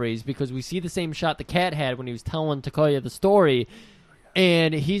memories, because we see the same shot the cat had when he was telling Takuya the story.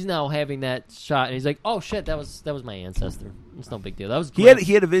 And he's now having that shot, and he's like, "Oh shit, that was my ancestor. It's no big deal. That was he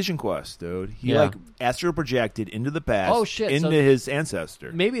had a vision quest, dude. He astral projected into the past. Oh shit, into his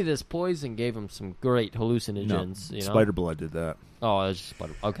ancestor. Maybe this poison gave him some great hallucinogens. No, Spider Blood did that. Oh, that's just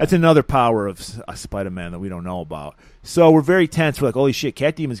Spider. Okay, that's another power of Spider-Man that we don't know about. So we're very tense. We're like, holy shit,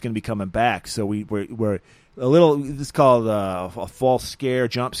 Cat Demon's going to be coming back. So we're a little. This is called a false scare,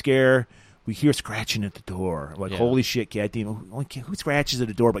 jump scare. We hear scratching at the door. Holy shit, Cat Demon. Who scratches at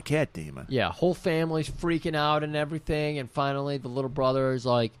the door but Cat Demon? Yeah, whole family's freaking out and everything. And finally, the little brother is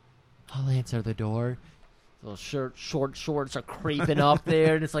like, I'll answer the door. Little short shorts are creeping up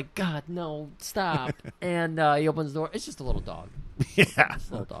there. And it's like, God, no, stop. And he opens the door. It's just a little dog. Yeah. It's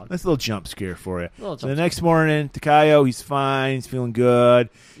a little dog. That's a little jump scare for you. So the next morning, Takayo, he's fine. He's feeling good.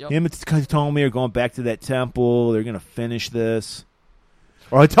 Yep. Him and Hitomi are going back to that temple. They're going to finish this.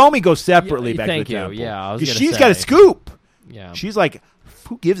 Or Hitomi goes separately back to the temple. Yeah, because she's got a scoop. Yeah, she's like,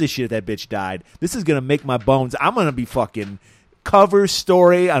 who gives a shit if that bitch died? This is gonna make my bones. I'm gonna be fucking cover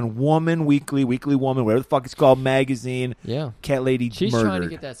story on Woman Weekly, Weekly Woman, whatever the fuck it's called, magazine. Yeah. Cat lady She's murdered. trying to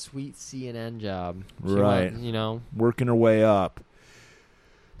get that sweet CNN job. Right. Working her way up.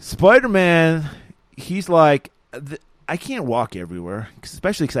 Spider-Man, he's like, I can't walk everywhere,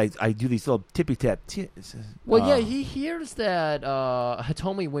 especially because I do these little tippy-tap. Well, yeah, he hears that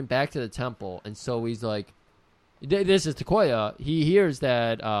Hitomi went back to the temple, and so he's like, this is Takoya. He hears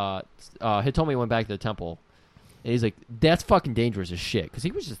that Hitomi went back to the temple, and he's like, that's fucking dangerous as shit, because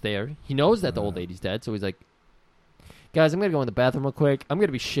he was just there. He knows that the old lady's dead, so he's like, guys, I'm going to go in the bathroom real quick. I'm going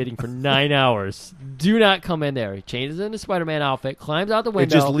to be shitting for 9 hours. Do not come in there. He changes into Spider-Man outfit, climbs out the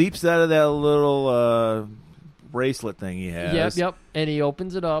window. It just leaps out of that little bracelet thing he has. Yep. And he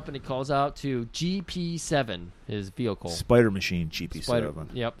opens it up, and he calls out to GP7, his vehicle. Spider Machine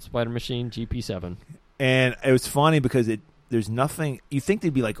GP7. Spider Machine GP7. And it was funny because there's nothing. You think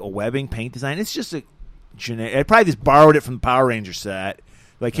there'd be like a webbing paint design. It's just a generic. I probably just borrowed it from the Power Ranger set.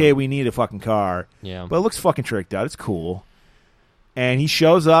 Like, hey, we need a fucking car. Yeah. But it looks fucking tricked out. It's cool. And he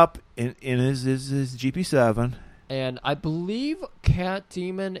shows up in his GP7. And I believe Cat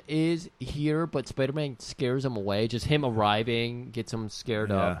Demon is here, but Spider-Man scares him away. Just him arriving gets him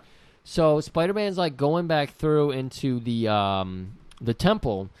scared up. So Spider-Man's like going back through into the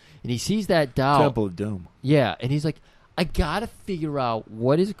temple, and he sees that doll. Temple of Doom. Yeah, and he's like, I gotta figure out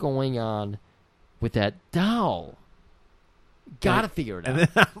what is going on with that doll. Gotta figure it out. And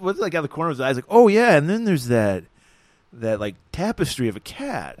then what's like out of the corner of his eyes, like, oh yeah, and then there's that like tapestry of a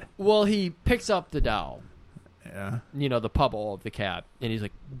cat. Well, he picks up the doll. Yeah. The puddle of the cat, and he's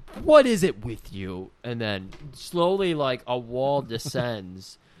like, what is it with you? And then slowly like a wall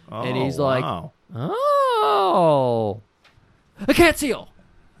descends, and he's like, oh, a cat seal.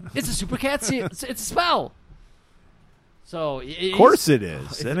 It's a super cat seal. It's a spell. So of course it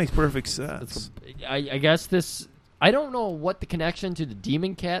is. That makes perfect sense. I guess this. I don't know what the connection to the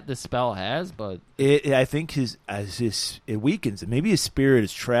demon cat this spell has, but I think it weakens it. Maybe his spirit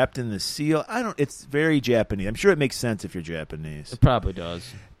is trapped in the seal. It's very Japanese. I'm sure it makes sense if you're Japanese. It probably does.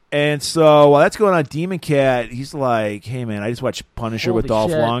 And so while that's going on, Demon Cat, he's like, hey man, I just watched Punisher with Dolph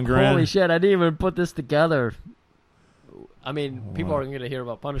Lundgren. Holy shit, I didn't even put this together. I mean, people are going to hear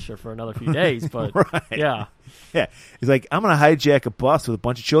about Punisher for another few days, but right. Yeah. He's like, I'm going to hijack a bus with a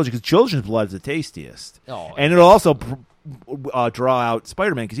bunch of children because children's blood is the tastiest. Oh, and it'll also draw out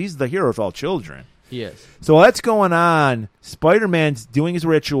Spider-Man because he's the hero of all children. He is. So while that's going on, Spider-Man's doing his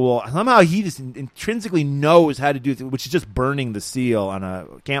ritual. Somehow he just intrinsically knows how to do it, which is just burning the seal on a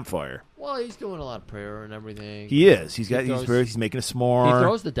campfire. Well, he's doing a lot of prayer and everything. He is. He's making a s'more. He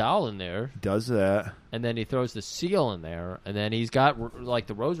throws the doll in there. He does that. And then he throws the seal in there. And then he's got like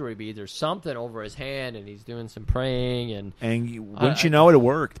the rosary beads or something over his hand, and he's doing some praying. And wouldn't you know it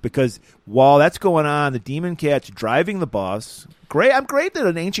worked? Because while that's going on, the demon cat's driving the bus. I'm great that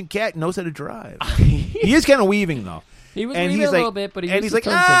an ancient cat knows how to drive. He is kind of weaving, though. He was weaving a little bit, but he's like,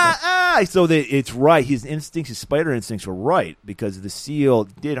 So it's right. His spider instincts were right because the seal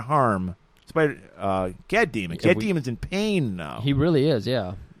did harm Cat Demon. Cat Demon's in pain now. He really is,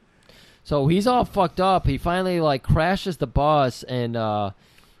 yeah. So he's all fucked up. He finally like crashes the bus, and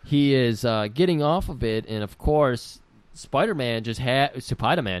he is getting off of it. And of course, Spider-Man just happens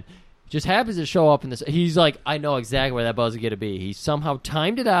to show up in this. He's like, I know exactly where that bus is going to be. He somehow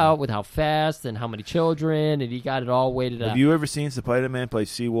timed it out with how fast and how many children, and he got it all weighted out. Have you ever seen Spider-Man play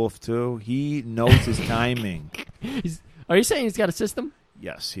Seawolf 2? He knows his timing. Are you saying he's got a system?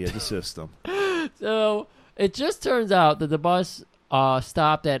 Yes, he has a system. So it just turns out that the bus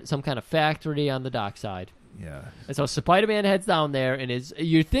stopped at some kind of factory on the dockside. Yeah. And so Spider-Man heads down there, and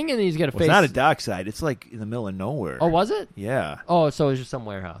you're thinking he's going to face... It's not a dockside. It's like in the middle of nowhere. Oh, was it? Yeah. Oh, so it was just some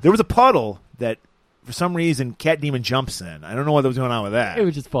warehouse. There was a puddle that, for some reason, Cat Demon jumps in. I don't know what was going on with that. It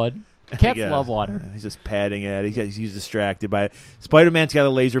was just fun. Cats love water. He's just patting it. He's distracted by it. Spider-Man's got a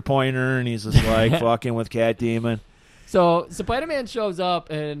laser pointer, and he's just like fucking with Cat Demon. So Spider-Man shows up,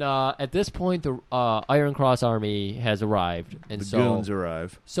 and at this point, the Iron Cross Army has arrived. And the goons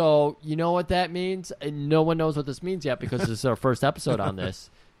arrive. So you know what that means? And no one knows what this means yet because this is our first episode on this.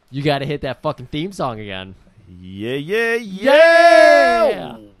 You got to hit that fucking theme song again. Yeah!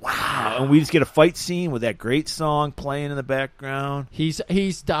 Wow! And we just get a fight scene with that great song playing in the background. He's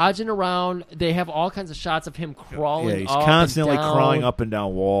dodging around. They have all kinds of shots of him crawling. Yeah, he's constantly crawling up and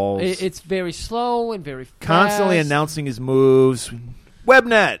down walls. It's very slow and very fast. Constantly announcing his moves.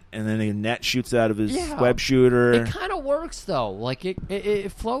 Webnet, and then a net shoots out of his web shooter. It kind of works though. Like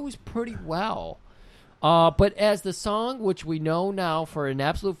it flows pretty well. But as the song, which we know now for an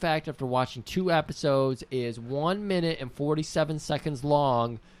absolute fact after watching 2 episodes, is 1 minute and 47 seconds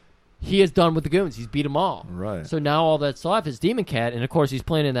long, he is done with the goons. He's beat them all. Right. So now all that's left is Demon Cat, and of course he's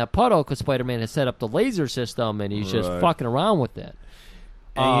playing in that puddle because Spider-Man has set up the laser system, and he's just fucking around with it.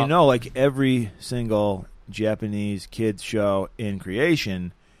 And like every single Japanese kids show in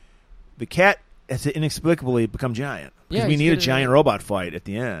creation, the cat has to inexplicably become giant. Because we need a giant robot fight at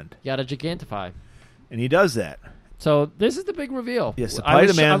the end. You gotta gigantify. And he does that. So this is the big reveal. Yes, I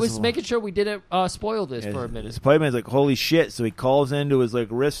was making sure we didn't spoil this for a minute. Spider-Man's like, holy shit. So he calls into his like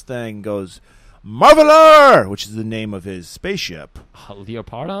wrist thing and goes, Marveler! Which is the name of his spaceship.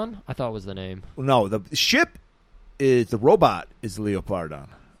 Leopardon? I thought it was the name. No, the ship is, the robot is Leopardon.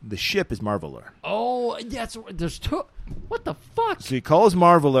 The ship is Marveler. Oh, yes. There's two. What the fuck? So he calls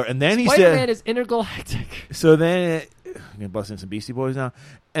Marveler, and then Spider-Man is intergalactic. So then, I'm going to bust in some Beastie Boys now.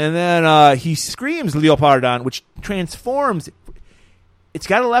 And then he screams Leopardon, which transforms. It's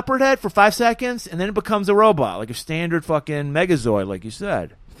got a leopard head for 5 seconds, and then it becomes a robot, like a standard fucking Megazord, like you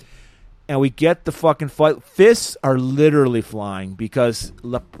said. And we get the fucking fight. Fists are literally flying because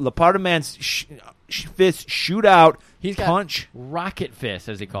Leopardman's fists shoot out. He's punch. got rocket fist,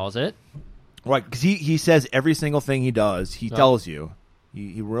 as he calls it. Right, because he says every single thing he does. He tells you.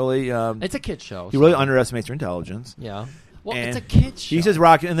 He really. It's a kid show. He really underestimates your intelligence. Yeah. Well, and it's a kid show. He says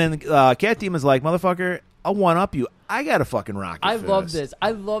rocket, and then Cat Demon's like, motherfucker, I'll one up you. I got a fucking rocket fist. love this.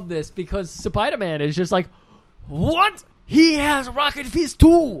 I love this because Spider-Man is just like, what? He has rocket fist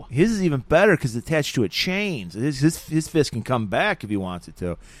too. His is even better because it's attached to a chain. So his fist can come back if he wants it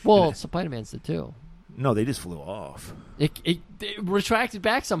to. Well, Spider-Man's did too. No, they just flew off. It retracted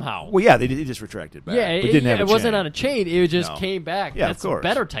back somehow. Well, yeah, they just retracted back. Yeah, it wasn't on a chain. It just came back. Yeah, that's of course.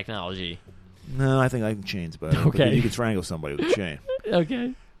 better technology. No, I think the chain's better. Okay. You can strangle somebody with a chain.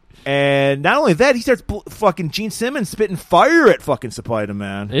 Okay. And not only that, he starts fucking Gene Simmons spitting fire at fucking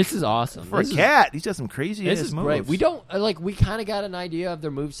Spider-Man. This is awesome. For a cat, he's got some crazy ass moves. This is great. We don't we kind of got an idea of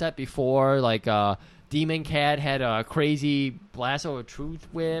their moveset before. Like Demon Cat had a crazy Lasso of Truth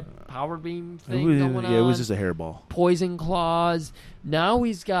whip, power beam thing going on. Yeah, it was just a hairball. Poison claws. Now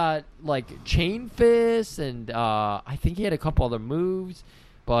he's got like chain fists, and I think he had a couple other moves.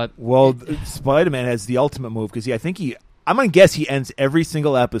 But Spider-Man has the ultimate move because I'm gonna guess he ends every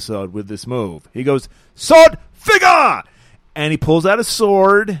single episode with this move. He goes sword figure, and he pulls out a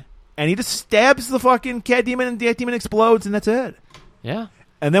sword and he just stabs the fucking Cat Demon, and the Cat Demon explodes, and that's it. Yeah.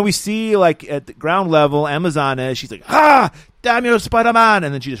 And then we see, like, at the ground level, Amazon she's like, damn you, Spider-Man,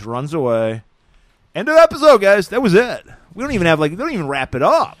 and then she just runs away. End of the episode, guys. That was it. We don't even have, they don't even wrap it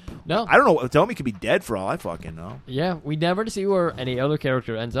up. No. I don't know. Tell me he could be dead for all I fucking know. Yeah, we never see where any other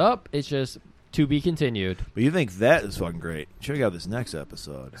character ends up. It's just to be continued. But you think that is fucking great. Check out this next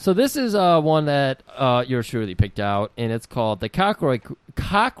episode. So this is one that yours truly picked out, and it's called The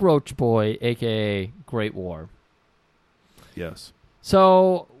Cockroach Boy, a.k.a. Great War. Yes.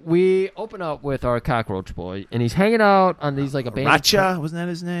 So we open up with our Cockroach Boy, and he's hanging out on these like abandoned... Racha? Wasn't that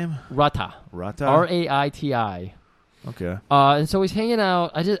his name? Rata. Raiti. Okay. And so he's hanging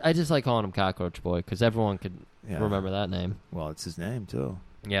out. I just like calling him Cockroach Boy because everyone could remember that name. Well, it's his name, too.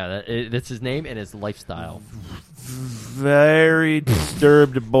 Yeah, that's his name and his lifestyle. Very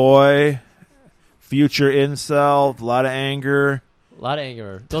disturbed boy. Future incel. A lot of anger. A lot of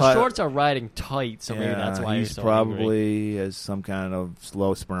anger. Those shorts are riding tight, so maybe that's why he's so probably angry. Has some kind of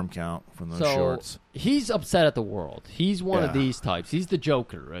slow sperm count from those so shorts. He's upset at the world. He's one of these types. He's the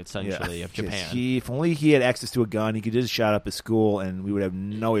Joker, essentially, of Japan. If only he had access to a gun, he could just shot up his school, and we would have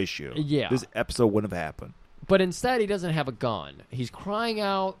no issue. Yeah. This episode wouldn't have happened. But instead, he doesn't have a gun. He's crying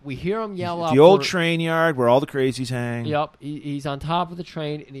out. We hear him yell out. The old train yard where all the crazies hang. Yep. He's on top of the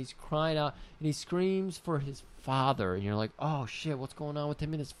train, and he's crying out, and he screams for his father. And you're like, oh, shit, what's going on with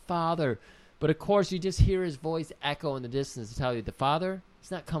him and his father? But, of course, you just hear his voice echo in the distance to tell you the father,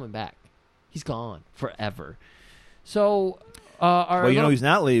 he's not coming back. He's gone forever. So... he's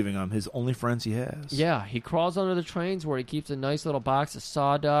not leaving them. His only friends he has. Yeah, he crawls under the trains where he keeps a nice little box of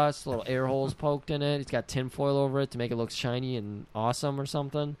sawdust, little air holes poked in it. He's got tinfoil over it to make it look shiny and awesome or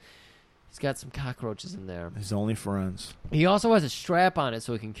something. He's got some cockroaches in there. His only friends. He also has a strap on it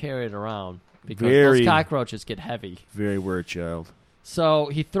so he can carry it around because those cockroaches get heavy. Very weird child. So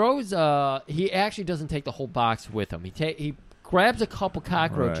he throws. He actually doesn't take the whole box with him. He grabs a couple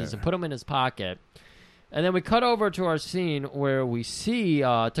cockroaches and put them in his pocket. And then we cut over to our scene where we see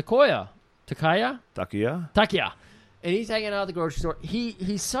Takuya. And he's hanging out at the grocery store.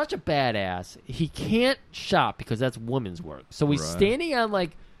 He's such a badass. He can't shop because that's women's work. So he's standing on one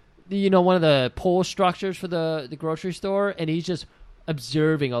of the pole structures for the grocery store, and he's just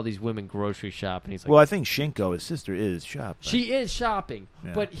observing all these women grocery shopping. He's like, well, I think Shinko, his sister, is shopping. She is shopping,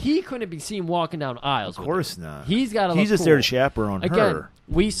 but he couldn't be seen walking down aisles. Of course not. He's got to. He's just cool. there to chaperone Again, her.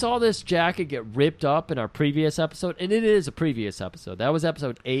 we saw this jacket get ripped up in our previous episode, and it is a previous episode. That was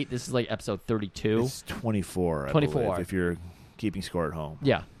episode 8. This is like episode 32. It's 24. 24. Believe, if you're keeping score at home.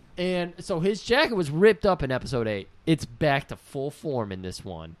 Yeah. And so his jacket was ripped up in episode 8. It's back to full form in this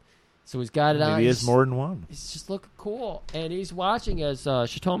one. So he's got it on. Maybe he has more than one. He's just looking cool. And he's watching as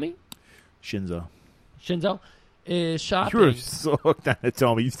Shinzo is shopping. You were so hooked on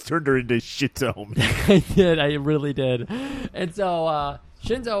Hitomi. You turned her into Shitomi. I did. I really did. And so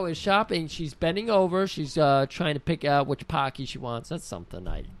Shinzo is shopping. She's bending over. She's trying to pick out which Pocky she wants. That's something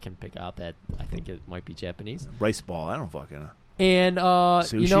I can pick out that I think it might be Japanese. Rice ball. I don't fucking know. And,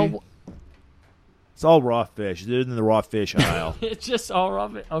 Sushi? you know... It's all raw fish. They're in the raw fish aisle. It's just all raw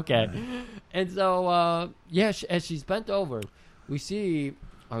fish. Okay. And so, as she's bent over, we see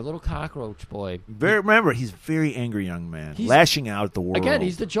our little cockroach boy. Remember, he's a very angry young man. Lashing out at the world. Again,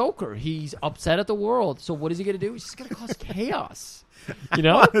 he's the Joker. He's upset at the world. So what is he going to do? He's just going to cause chaos. You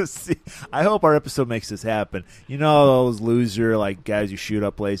know? I hope our episode makes this happen. You know those loser guys who shoot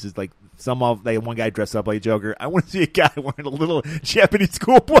up places one guy dressed up like Joker. I want to see a guy wearing a little Japanese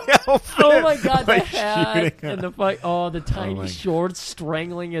schoolboy outfit. Oh my god, the hat and the fight. Oh, the tiny shorts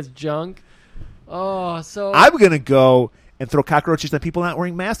strangling his junk. Oh, so I'm gonna go and throw cockroaches at people not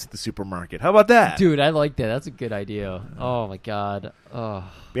wearing masks at the supermarket. How about that, dude? I like that. That's a good idea. Oh my god. Oh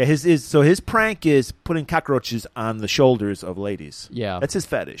yeah. His prank is putting cockroaches on the shoulders of ladies. Yeah, that's his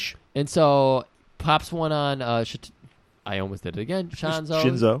fetish. And so pops one on. I almost did it again.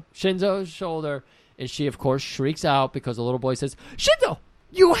 Shinzo's shoulder, and she, of course, shrieks out because the little boy says, "Shinzo,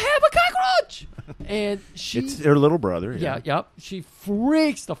 you have a cockroach!" And it's her little brother. Yeah, yep. She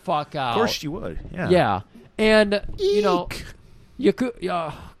freaks the fuck out. Of course she would. Yeah. Yeah, and you know,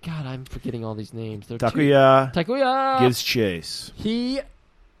 God, I'm forgetting all these names. Takuya gives chase. He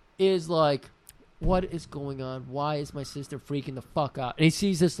is like, what is going on? Why is my sister freaking the fuck out? And he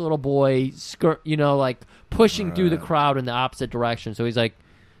sees this little boy pushing through the crowd in the opposite direction. So he's like,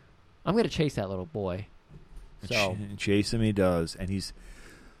 I'm going to chase that little boy. So chase him he does. And he's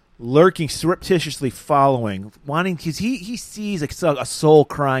lurking, surreptitiously following, wanting, because he sees a soul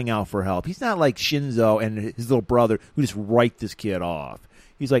crying out for help. He's not like Shinzo and his little brother who just write this kid off.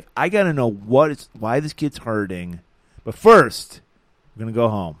 He's like, I got to know why this kid's hurting. But first, I'm going to go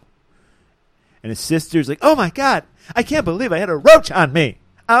home. And his sister's like, oh, my God, I can't believe I had a roach on me.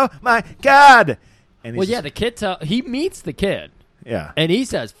 Oh, my God. And the kid, he meets the kid. Yeah. And he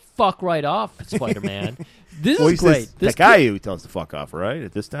says, fuck right off, Spider-Man. This is great. Takuya tells to fuck off, right,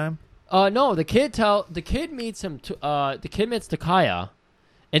 at this time? No, the kid meets him. The kid meets Takuya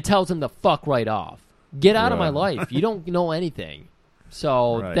and tells him to fuck right off. Get out of my life. You don't know anything.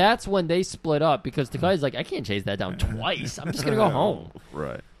 So that's when they split up because Takuya's like, I can't chase that down twice. I'm just going to go home.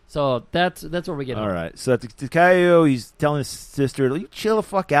 Right. So that's where we get all right. So Takuya, he's telling his sister, "You chill the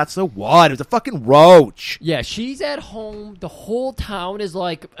fuck out." So what? It was a fucking roach. Yeah, she's at home. The whole town is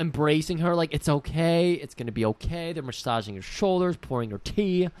like embracing her, like it's okay. It's gonna be okay. They're massaging her shoulders, pouring her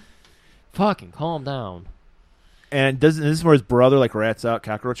tea. Fucking calm down. And this is where his brother rats out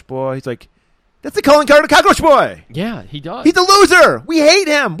Cockroach Boy. He's like, "That's the calling card of Cockroach Boy." Yeah, he does. He's a loser. We hate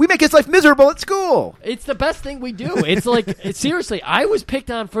him. We make his life miserable at school. It's the best thing we do. It's like, seriously, I was picked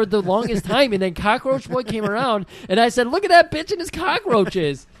on for the longest time, and then Cockroach Boy came around, and I said, look at that bitch and his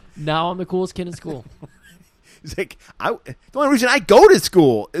cockroaches. Now I'm the coolest kid in school. He's like, the only reason I go to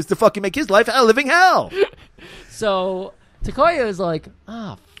school is to fucking make his life a living hell. So Takuya is like,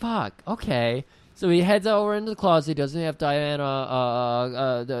 fuck, okay. So he heads over into the closet. He doesn't have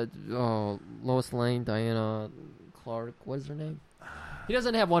Lois Lane, Diana Clark. What is her name? He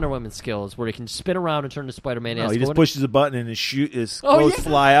doesn't have Wonder Woman skills where he can spin around and turn to Spider-Man. No, he just pushes a button and his clothes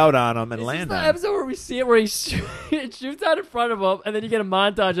fly out on him and land on him. This is the episode where we see it where he shoots out in front of him, and then you get a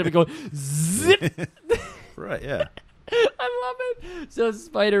montage of it going zip. Right, yeah. I love it. So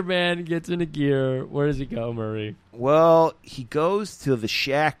Spider-Man gets into gear. Where does he go, Murray? Well, he goes to the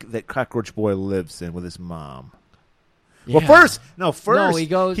shack that Cockroach Boy lives in with his mom. Yeah. Well, first he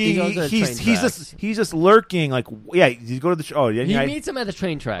goes to the train tracks. He's just lurking. He's go to the. He meets him at the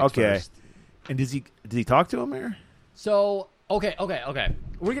train tracks. Okay, first. And did he talk to him here? So okay.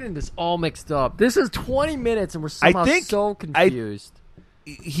 We're getting this all mixed up. This is 20 minutes, and we're somehow so confused.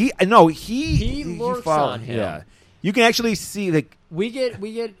 He lurks on him. Yeah. You can actually see we get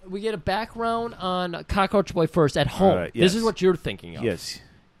a background on Cockroach Boy first at home. Right, yes. This is what you're thinking of. Yes,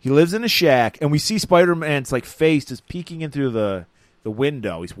 he lives in a shack, and we see Spider-Man's face just peeking in through the the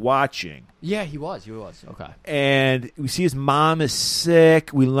window. He's watching. Yeah, he was. Okay. And we see his mom is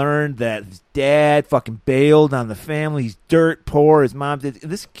sick. We learned that his dad fucking bailed on the family. He's dirt poor. His mom did.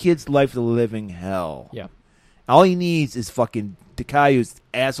 This kid's life is a living hell. Yeah. All he needs is fucking Takayu's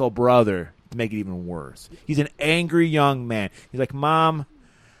asshole brother to make it even worse. He's an angry young man. He's like, Mom,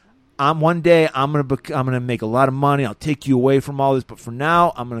 one day I'm gonna make a lot of money. I'll take you away from all this, but for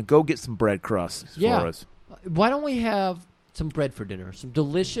now, I'm gonna go get some bread crusts for us. Why don't we have some bread for dinner? Some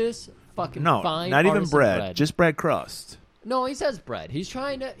delicious fucking fine not even bread. Just bread crust. No, he says bread. He's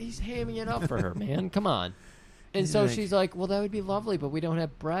hamming it up for her, man. Come on. And so she's like, well, that would be lovely, but we don't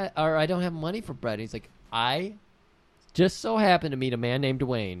have bread, or I don't have money for bread. And he's like, I just so happened to meet a man named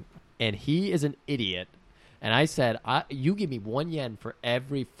Dwayne, and he is an idiot. And I said, you give me 1 yen for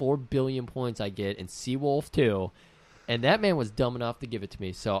every 4 billion points I get in Seawolf 2. And that man was dumb enough to give it to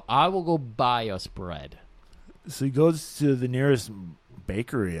me. So I will go buy us bread. So he goes to the nearest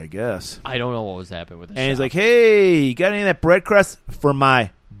bakery, I guess. I don't know what was happening with this. And he's like, hey, you got any of that bread crust for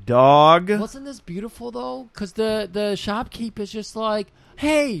my dog? Wasn't this beautiful, though? Because the shopkeep is just like,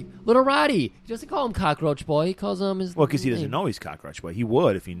 hey, little Roddy. He doesn't call him Cockroach Boy. He calls him his because he doesn't name. know he's Cockroach Boy. He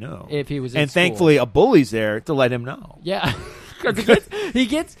would if he knew. If he was in And school. thankfully, a bully's there to let him know. Yeah. he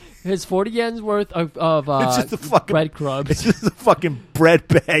gets his 40 yen's worth of It's just a fucking bread crumbs. It's just a fucking bread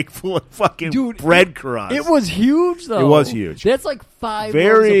bag full of fucking bread crust. It was huge, though. It was huge. That's like 5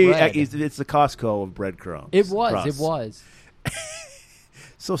 Very. loaves of bread. It's the Costco of bread crumbs. It was. Crust. It was.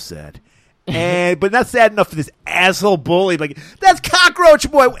 So sad. But not sad enough for this asshole bully. Like, that's Cockroach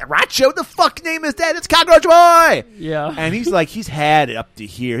Boy. Racho, what the fuck name is that? It's Cockroach Boy. Yeah. And he's like, he's had it up to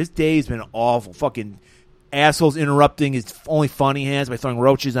here. His day's been awful. Fucking assholes interrupting his only fun he has by throwing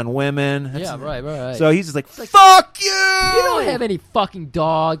roaches on women. Right. So he's just like, fuck you! You don't have any fucking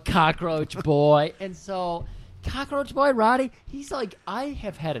dog, Cockroach Boy. And so, Cockroach Boy, Roddy, he's like, I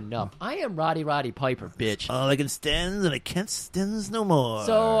have had enough. I am Roddy Piper, bitch. All I can stand and I can't stand no more.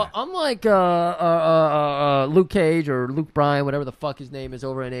 So, I'm like Luke Cage or Luke Bryan, whatever the fuck his name is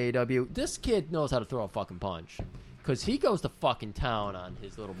over in AEW. This kid knows how to throw a fucking punch. Because he goes to fucking town on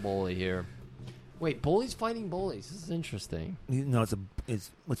his little bully here. Wait, bullies fighting bullies. This is interesting. No,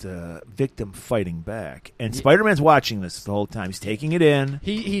 it's a victim fighting back, and Spider-Man's watching this the whole time. He's taking it in.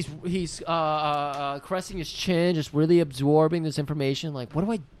 He's caressing his chin, just really absorbing this information. Like,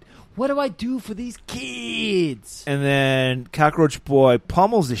 what do I do for these kids? And then Cockroach Boy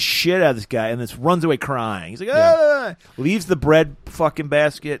pummels the shit out of this guy, and then runs away crying. He's like, leaves the bread fucking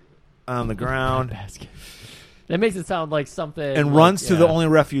basket on the ground. Basket. That makes it sound like something. And runs to the only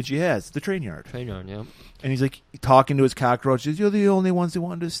refuge he has, the train yard. Train yard, yeah. And he's like talking to his cockroaches. You're the only ones who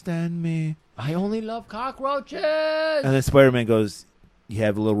understand me. I only love cockroaches. And then Spider-Man goes, you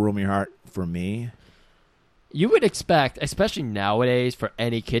have a little room in your heart for me. You would expect, especially nowadays, for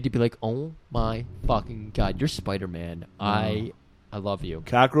any kid to be like, oh my fucking God, you're Spider-Man. I love you.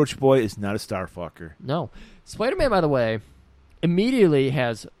 Cockroach Boy is not a star fucker. No. Spider-Man, by the way, immediately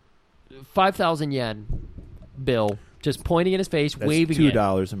has 5,000 yen bill just pointing in his face, That's waving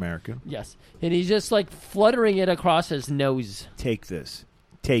 $2 American. Yes. And he's just like fluttering it across his nose. Take this.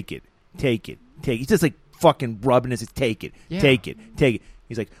 Take it. Take it. Take it. He's just like fucking rubbing his take it. Yeah. Take it. Take it.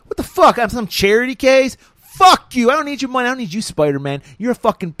 He's like, what the fuck? I'm some charity case? Fuck you. I don't need your money. I don't need you, Spider-Man. You're a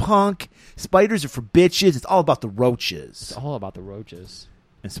fucking punk. Spiders are for bitches. It's all about the roaches. It's all about the roaches.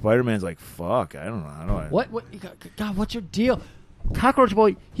 And Spider-Man's like, fuck, I don't know. How do I... What? God, what's your deal? Cockroach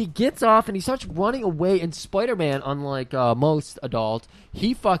Boy, he gets off and he starts running away, and Spider-Man, unlike most adults,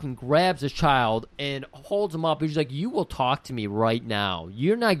 he fucking grabs his child and holds him up. He's like, you will talk to me right now.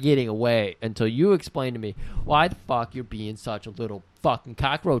 You're not getting away until you explain to me why the fuck you're being such a little fucking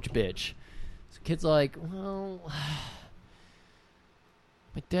cockroach bitch. So the kid's like, well,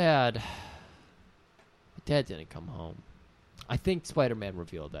 my dad didn't come home. I think Spider-Man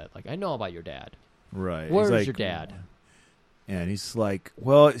revealed that. Like, I know about your dad. Right. Where is like, your dad? And he's like,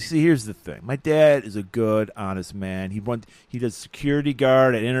 well, see, here's the thing. My dad is a good, honest man. He does security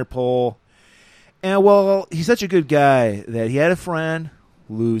guard at Interpol. And, well, he's such a good guy that he had a friend,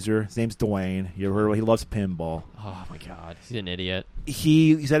 loser. His name's Dwayne. You ever heard of him? He loves pinball. Oh, my God. He's an idiot.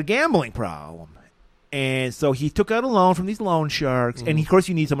 He's had a gambling problem. And so he took out a loan from these loan sharks. And, of course,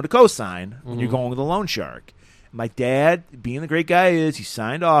 you need someone to co-sign when you're going with a loan shark. My dad, being the great guy he is, he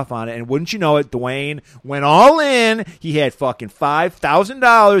signed off on it. And wouldn't you know it, Dwayne went all in. He had fucking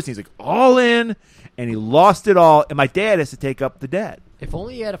 $5,000. He's like, all in. And he lost it all. And my dad has to take up the debt. If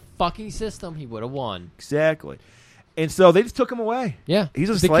only he had a fucking system, he would have won. Exactly. And so they just took him away. Yeah. He's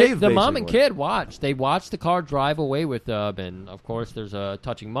a slave, The mom and basically. kid watched. They watched the car drive away with them, and, of course, there's a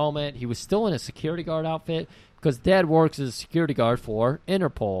touching moment. He was still in a security guard outfit because Dad works as a security guard for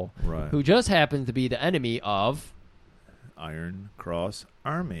Interpol, Right. who just happens to be the enemy of... Iron Cross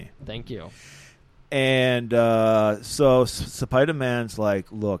Army. Thank you. And so Spider-Man's like,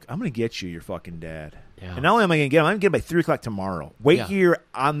 look, I'm going to get you, your fucking dad. Yeah. And not only am I going to get him, I'm going to get him by 3 o'clock tomorrow. Wait Yeah. here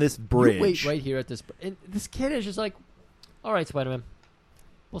on this bridge. You wait right here at this... And this kid is just like, all right, Spider-Man,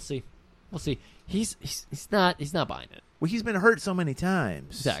 we'll see. We'll see. He's not buying it. Well, he's been hurt so many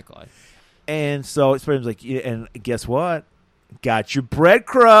times. Exactly. And so Spider-Man's like, yeah, and guess what? Got your bread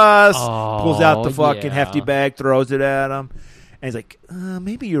crust. Oh, Pulls out the fucking yeah. hefty bag, throws it at him. And he's like,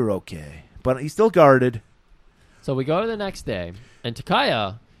 maybe you're okay. But he's still guarded. So we go to the next day, and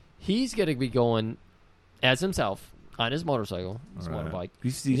Takaya, he's going to be going as himself on his motorcycle, his motorbike.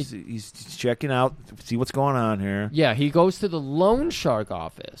 He's checking out, see what's going on here. Yeah, he goes to the loan shark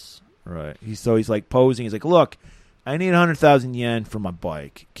office. Right. He's like posing. He's like, look, I need 100,000 yen for my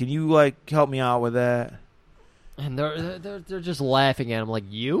bike. Can you like help me out with that? And they're just laughing at him like,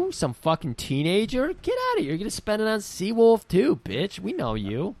 you? Some fucking teenager? Get out of here. You're going to spend it on Seawolf too, bitch. We know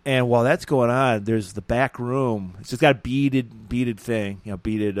you. And while that's going on, there's the back room. It's just got a beaded thing.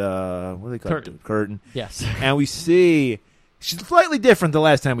 Beaded, what do they call it? Curtain. Yes. And we see... She's slightly different the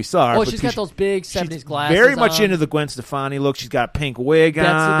last time we saw her. Oh, she's got those big 70s glasses very much on. into the Gwen Stefani look. She's got a pink wig on.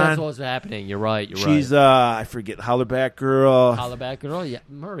 That's what's happening. You're right. She's, I forget, Hollerback Girl. Hollerback Girl? Yeah.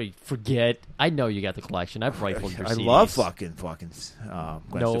 Murray, forget. I know you got the collection. I've rifled your I CDs. love fucking Gwen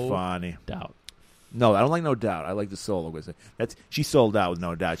Stefani. Doubt. No, I don't like No Doubt. I like the solo. She sold out with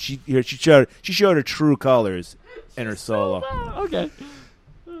No Doubt. She showed her true colors in her solo. Okay.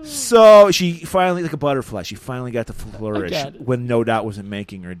 So she finally, like a butterfly, she finally got to flourish Okay. when No Doubt wasn't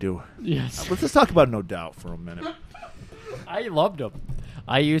making her do. Yes. Let's talk about No Doubt for a minute. I loved them.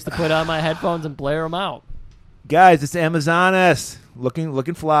 I used to put on my headphones and blare them out. Guys, it's Amazonas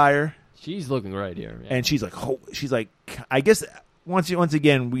looking flyer, She's looking right here. Yeah. and she's like, I guess once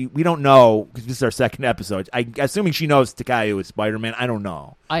again we don't know because this is our second episode. Assuming she knows Takayu is Spider-Man. I don't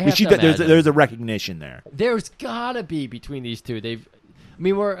know. I have to there's imagine. a recognition there. There's gotta be between these two.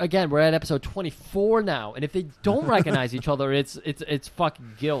 We're at episode 24 now, and if they don't recognize each other, it's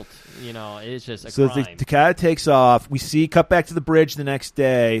fucking guilt. It's just a So crime. Takaya takes off. We see cut back to the bridge the next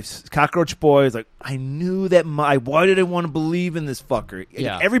day. Cockroach Boy is like, I knew that. Why did I want to believe in this fucker?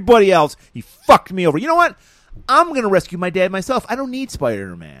 Yeah. Everybody else, he fucked me over. You know what? I'm gonna rescue my dad myself. I don't need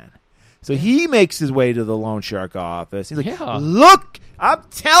Spider-Man. So he makes his way to the loan shark office. He's like, Yeah. look, I'm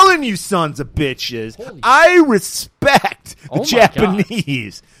telling you, sons of bitches, Holy I respect the Oh my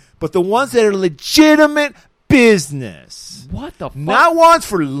Japanese, but the ones that are legitimate business. What the fuck? Not ones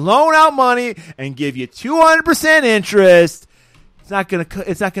for loan out money and give you 200% interest. It's not gonna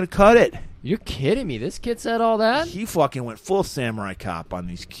cut it. You're kidding me. This kid said all that? He fucking went full samurai cop on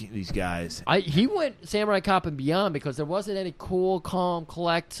these guys. He went Samurai Cop and beyond because there wasn't any cool, calm,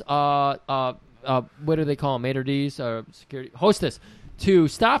 collect, what do they call them, maitre d's or security hostess to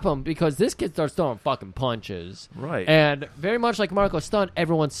stop him because this kid starts throwing fucking punches. Right. And very much like Marco Stunt,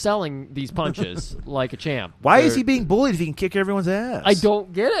 everyone's selling these punches like a champ. Why is he being bullied if he can kick everyone's ass? I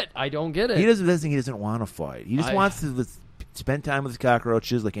don't get it. He doesn't want to fight. He just wants to spend time with his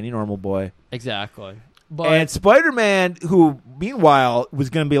cockroaches like any normal boy. Exactly. But And Spider-Man, who meanwhile was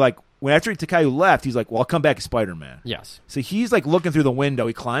going to be like, when after Takayu left, he's like, well, I'll come back as Spider-Man. yes. So he's like looking through the window.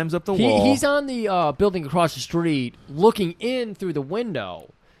 He climbs up the wall. He's on the building across the street looking in through the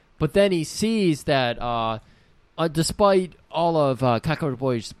window, but then he sees that despite all of Cockroach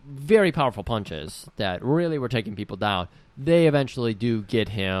Boy's very powerful punches that really were taking people down, they eventually do get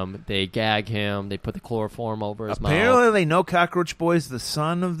him. They gag him. They put the chloroform over his mouth. Apparently, they know Cockroach Boy's the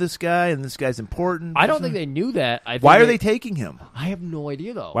son of this guy, and this guy's important. I don't think they knew that. Why are they taking him? I have no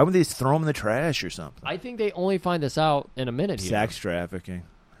idea, though. Why wouldn't they just throw him in the trash or something? I think they only find this out in a minute here. Sex trafficking.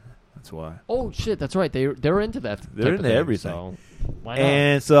 That's why. Oh, shit, that's right. They're into that. They're type of into thing, everything. So why not?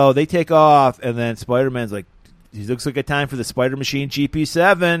 And so they take off, and then Spider-Man's like, he looks like a time for the Spider Machine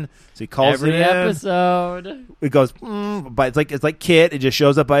GP7. So he calls Every it in. episode. It goes, but it's like Kit. It just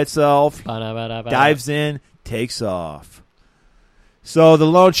shows up by itself. Dives in, takes off. So the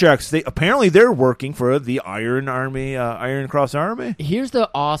loan sharks, they're working for the Iron Army, Iron Cross Army. Here's the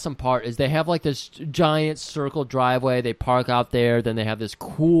awesome part: is they have like this giant circle driveway. They park out there. Then they have this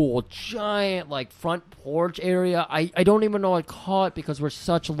cool giant like front porch area. I don't even know what to call it because we're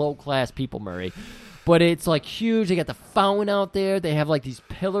such low class people, Murray. but it's like huge. They got the fountain out there. They have like these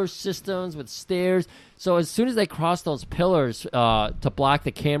pillar systems with stairs. So as soon as they cross those pillars to block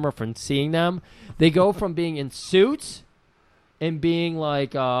the camera from seeing them, they go from being in suits and being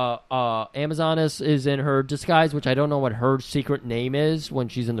like Amazonas is in her disguise, which I don't know what her secret name is when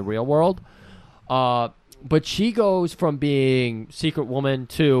she's in the real world. But she goes from being Secret Woman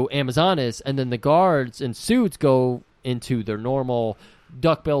to Amazonas, and then the guards in suits go into their normal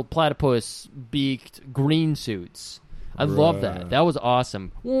duck-billed, platypus-beaked green suits. I love that. That was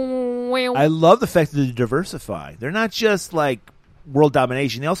awesome. I love the fact that they diversify. They're not just like world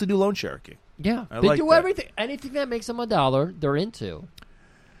domination. They also do loan sharking. Yeah. They do everything. Anything that makes them $1, they're into.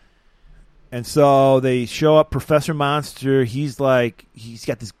 And so they show up Professor Monster. He's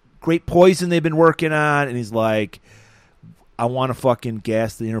got this great poison they've been working on, and he's like, I want to fucking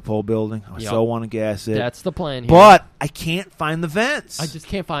gas the Interpol building. I so want to gas it. That's the plan here. But I can't find the vents. I just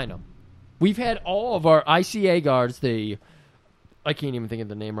can't find them. We've had all of our ICA guards, I can't even think of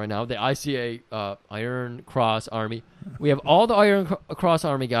the name right now, the ICA Iron Cross Army. We have all the Iron Cross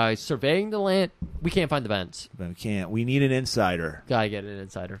Army guys surveying the land. We can't find the vents. But we can't. We need an insider. Gotta get an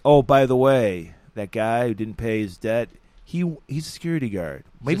insider. Oh, by the way, that guy who didn't pay his debt, he's a security guard.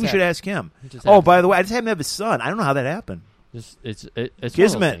 Maybe we should ask him. Oh, by the way, I just had him have his son. I don't know how that happened. It's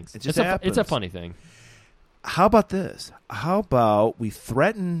Kismet. It just happens. It's a funny thing. How about this? How about we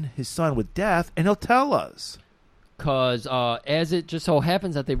threaten his son with death, and he'll tell us? Because as it just so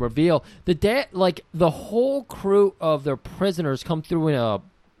happens that they reveal the whole crew of their prisoners come through in a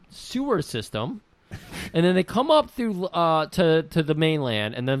sewer system, and then they come up through to the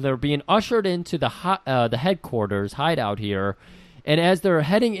mainland, and then they're being ushered into the headquarters hideout here. And as they're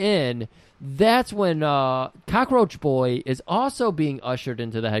heading in, that's when Cockroach Boy is also being ushered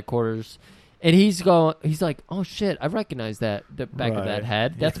into the headquarters. And he's like, oh shit, I recognize the back of that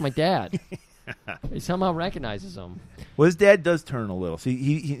head. That's my dad. He somehow recognizes him. Well, his dad does turn a little. See,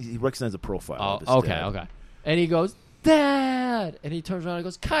 he recognizes the profile. Oh, okay. And he goes, Dad! And he turns around and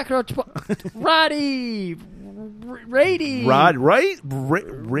goes, Cockroach Boy, Roddy, Rady,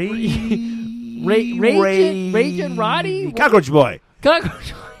 Raging Roddy, Cockroach Boy,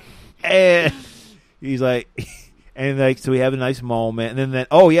 Cockroach Boy. And he's like. And so we have a nice moment, and then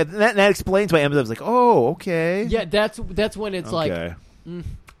that explains why Amazon's like, oh, okay, yeah, that's when it's like,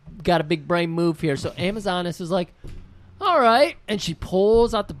 got a big brain move here. So Amazonas is like, all right, and she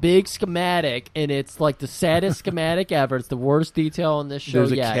pulls out the big schematic, and it's like the saddest schematic ever. It's the worst detail in this show.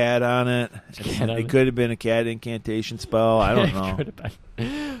 There's a cat on it. It could have been a cat incantation spell. I don't know. Could have been.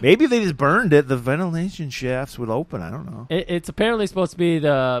 Maybe if they just burned it, the ventilation shafts would open. I don't know. It's apparently supposed to be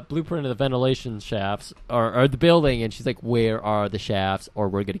the blueprint of the ventilation shafts or the building, and she's like, where are the shafts, or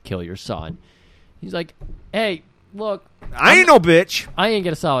we're going to kill your son. He's like, hey, look. I ain't no bitch. I ain't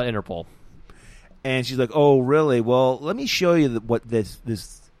going to sell at Interpol. And she's like, oh, really? Well, let me show you what this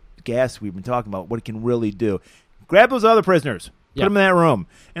gas we've been talking about, what it can really do. Grab those other prisoners. Put them in that room.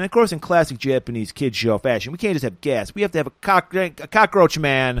 And, of course, in classic Japanese kid show fashion, we can't just have gas. We have to have a cockroach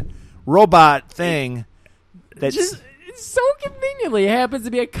man robot thing that's... It's so conveniently it happens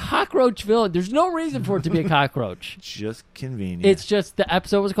to be a cockroach villain. There's no reason for it to be a cockroach. Just convenient. It's just the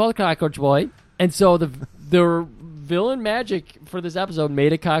episode was called Cockroach Boy. And so the villain magic for this episode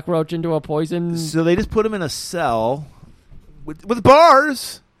made a cockroach into a poison. So they just put him in a cell with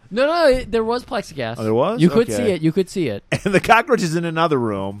bars. No, there was plexiglass. Oh, there was? You could see it. You could see it. And the cockroach is in another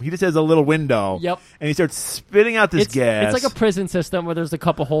room. He just has a little window. Yep. And he starts spitting out this gas. It's like a prison system where there's a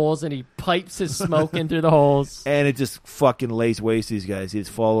couple holes, and he pipes his smoke in through the holes. And it just fucking lays waste these guys. They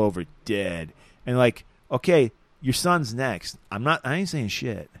just fall over dead. And like, okay, your son's next. I ain't saying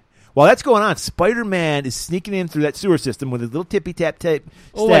shit. While that's going on, Spider-Man is sneaking in through that sewer system with his little tippy-tap tape.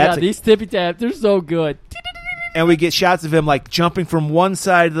 Oh, my God, these tippy-taps, they're so good. And we get shots of him, like, jumping from one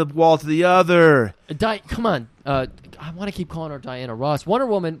side of the wall to the other. Come on. I want to keep calling her Diana Ross. Wonder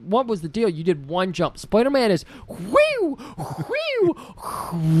Woman, what was the deal? You did one jump. Spider-Man is...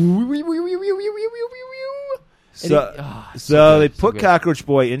 So they put Cockroach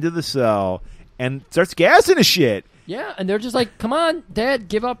Boy into the cell and starts gassing his shit. Yeah, and they're just like, come on, Dad,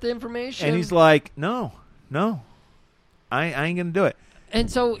 give up the information. And he's like, no, I ain't going to do it. And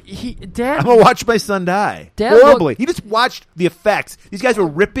so Dad... I'm going to watch my son die. Horribly. He just watched the effects. These guys were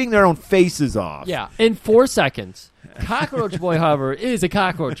ripping their own faces off. Yeah, in 4 seconds. Cockroach Boy, however, is a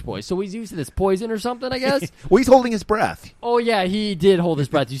cockroach boy. So he's used to this poison or something, I guess. Well, he's holding his breath. Oh, yeah, he did hold his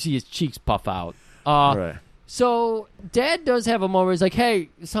breath. You see his cheeks puff out. Right. So Dad does have a moment where he's like, hey,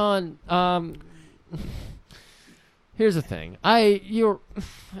 son, here's the thing. You're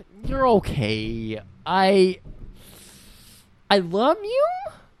okay. I love you,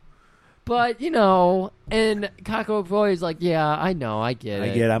 But, and Cockroach Boy is like, yeah, I know, I get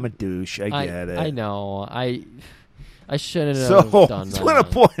it. I'm a douche. I get it. I know. I shouldn't have done that. I just want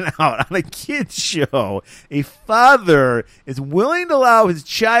to point out, on a kid's show, a father is willing to allow his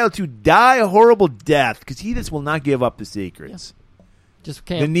child to die a horrible death because he just will not give up the secrets. Yeah. Just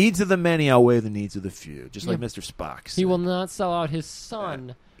can't. The needs of the many outweigh the needs of the few, just like Mr. Spock said. He will not sell out his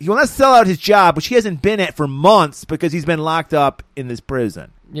son. He will not sell out his job, which he hasn't been at for months because he's been locked up in this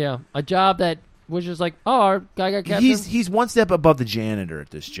prison. Yeah, a job that was just like, oh, our guy got captured. He's one step above the janitor at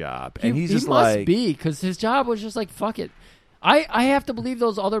this job, and he's just like, he must be, because his job was just like, fuck it. I have to believe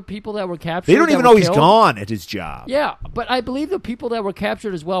those other people that were captured. They don't even know he's gone at his job. Yeah, but I believe the people that were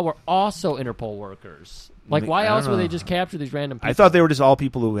captured as well were also Interpol workers. Like, why else would they just capture these random people? I thought they were just all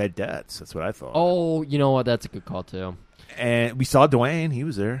people who had debts. That's what I thought. Oh, you know what? That's a good call, too. And we saw Dwayne. He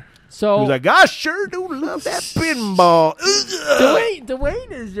was there. So he was like, I sure do love that pinball.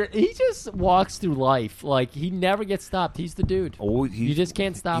 Dwayne he just walks through life. Like, he never gets stopped. He's the dude. Oh, you just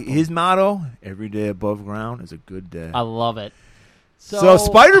can't stop him. His motto, every day above ground is a good day. I love it. So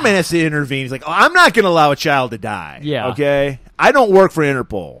Spider-Man has to intervene. He's like, oh, I'm not going to allow a child to die. Yeah. Okay? I don't work for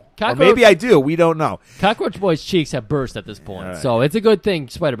Interpol. Or maybe I do. We don't know. Cockroach Boy's cheeks have burst at this point. Right. So it's a good thing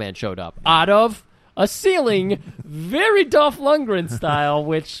Spider-Man showed up. Out of a ceiling, very Dolph Lundgren style,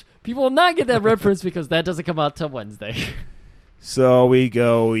 which people will not get that reference because that doesn't come out till Wednesday. So we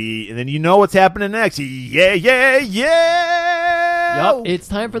go, and then you know what's happening next. Yeah. Yep, it's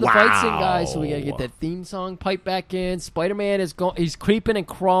time for the fight scene, guys. So we gotta get that theme song pipe back in. Spider-Man is he's creeping and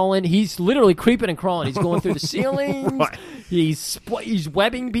crawling. He's literally creeping and crawling. He's going through the ceilings. He's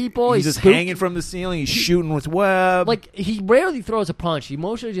webbing people. He's just hanging from the ceiling. He's shooting with web. Like, he rarely throws a punch. He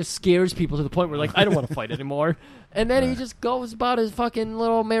mostly just scares people to the point where, like, I don't want to fight anymore. And then he just goes about his fucking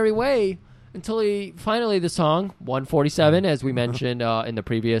little merry way until he finally, the song 147, as we mentioned in the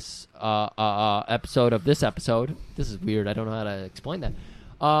previous episode of this episode. This is weird. I don't know how to explain that.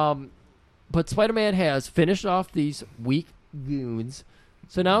 But Spider-Man has finished off these weak goons.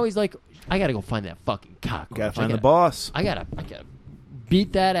 So now he's like, I gotta go find that fucking cockroach. Gotta find the boss. I gotta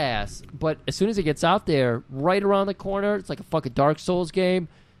beat that ass. But as soon as he gets out there, right around the corner, it's like a fucking Dark Souls game.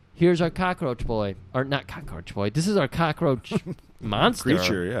 Here's our Cockroach Boy. Or not Cockroach Boy. This is our Cockroach monster.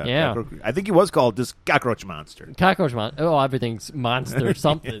 Creature, yeah. I think he was called just Cockroach Monster. Cockroach Monster. Oh, everything's monster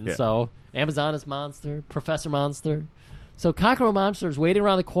something. Yeah. So Amazon is monster. Professor Monster. So Cockroach Monster is waiting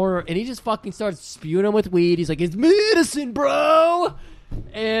around the corner, and he just fucking starts spewing him with weed. He's like, it's medicine, bro!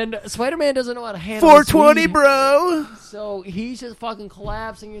 And Spider-Man doesn't know how to handle 420, bro! So he's just fucking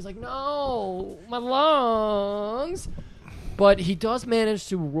collapsing. He's like, no, my lungs. But he does manage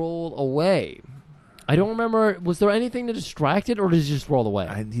to roll away. I don't remember. Was there anything that distracted, or did he just roll away?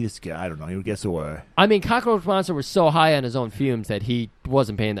 I don't know. He gets away. I mean, Cockroach Monster was so high on his own fumes that he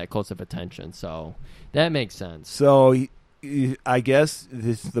wasn't paying that close of attention. So that makes sense. So I guess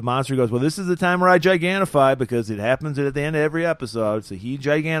the monster goes, well, this is the time where I gigantify, because it happens at the end of every episode. So he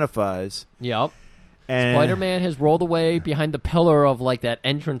gigantifies. Yep. And Spider-Man has rolled away behind the pillar of like that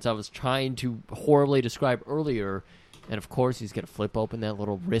entrance I was trying to horribly describe earlier. And, of course, he's going to flip open that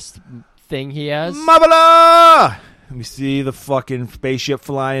little wrist thing he has. Mabala! We see the fucking spaceship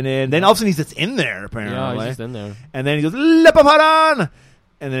flying in. Then all of a sudden he's just in there, apparently. Yeah, he's just in there. And then he goes, Lepaparan!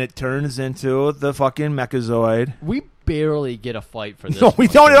 And then it turns into the fucking Mechazoid. We barely get a fight for this. No, we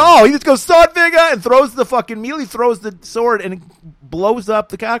don't at all. He just goes, sword figure, and throws the fucking, immediately throws the sword and blows up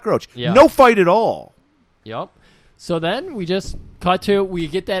the cockroach. Yeah. No fight at all. Yep. So then we just cut to, we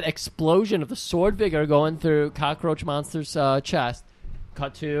get that explosion of the sword vigor going through Cockroach Monster's chest.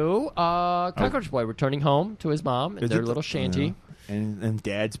 Cut to Cockroach Boy returning home to his mom and their little shanty. And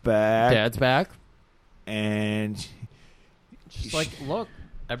Dad's back. And she's like, look,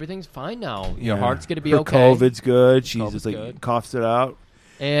 everything's fine now. Your heart's going to be okay. COVID's good. She's just like, good. Coughs it out.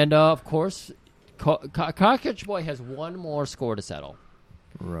 And, of course, Cockroach Boy has one more score to settle.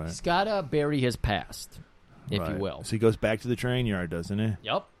 Right. He's got to bury his past. If you will. So he goes back to the train yard, doesn't he?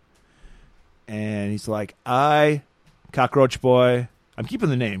 Yep. And he's like, Cockroach Boy. I'm keeping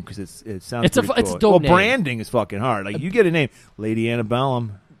the name because it sounds it's cool. It's a dope name. Branding is fucking hard. Like, you get a name. Lady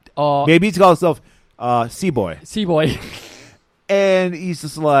Antebellum. Maybe he's called himself Sea-Boy. Sea-Boy. And he's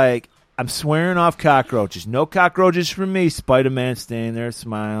just like, I'm swearing off cockroaches. No cockroaches for me. Spider-Man standing there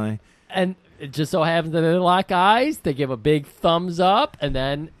smiling. And it just so happens that they lock eyes. They give a big thumbs up. And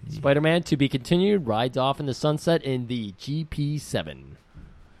then Spider-Man, to be continued, rides off in the sunset in the GP7.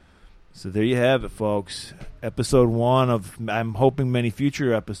 So there you have it, folks. Episode 1 of, I'm hoping, many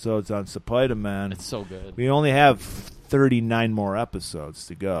future episodes on Spider-Man. It's so good. We only have 39 more episodes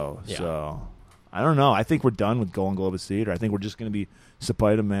to go. Yeah. So I don't know. I think we're done with Golden Globus Theater. I think we're just going to be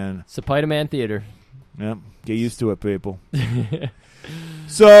Spider-Man. Spider-Man Theater. Yep. Get used to it, people.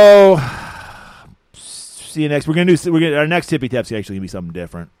 So, see you next. Our next Tippy Tap's actually going to be something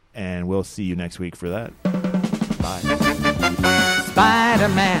different, and we'll see you next week for that. Bye.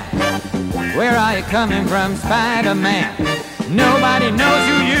 Spider-Man, where are you coming from, Spider-Man? Nobody knows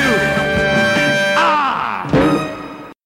who you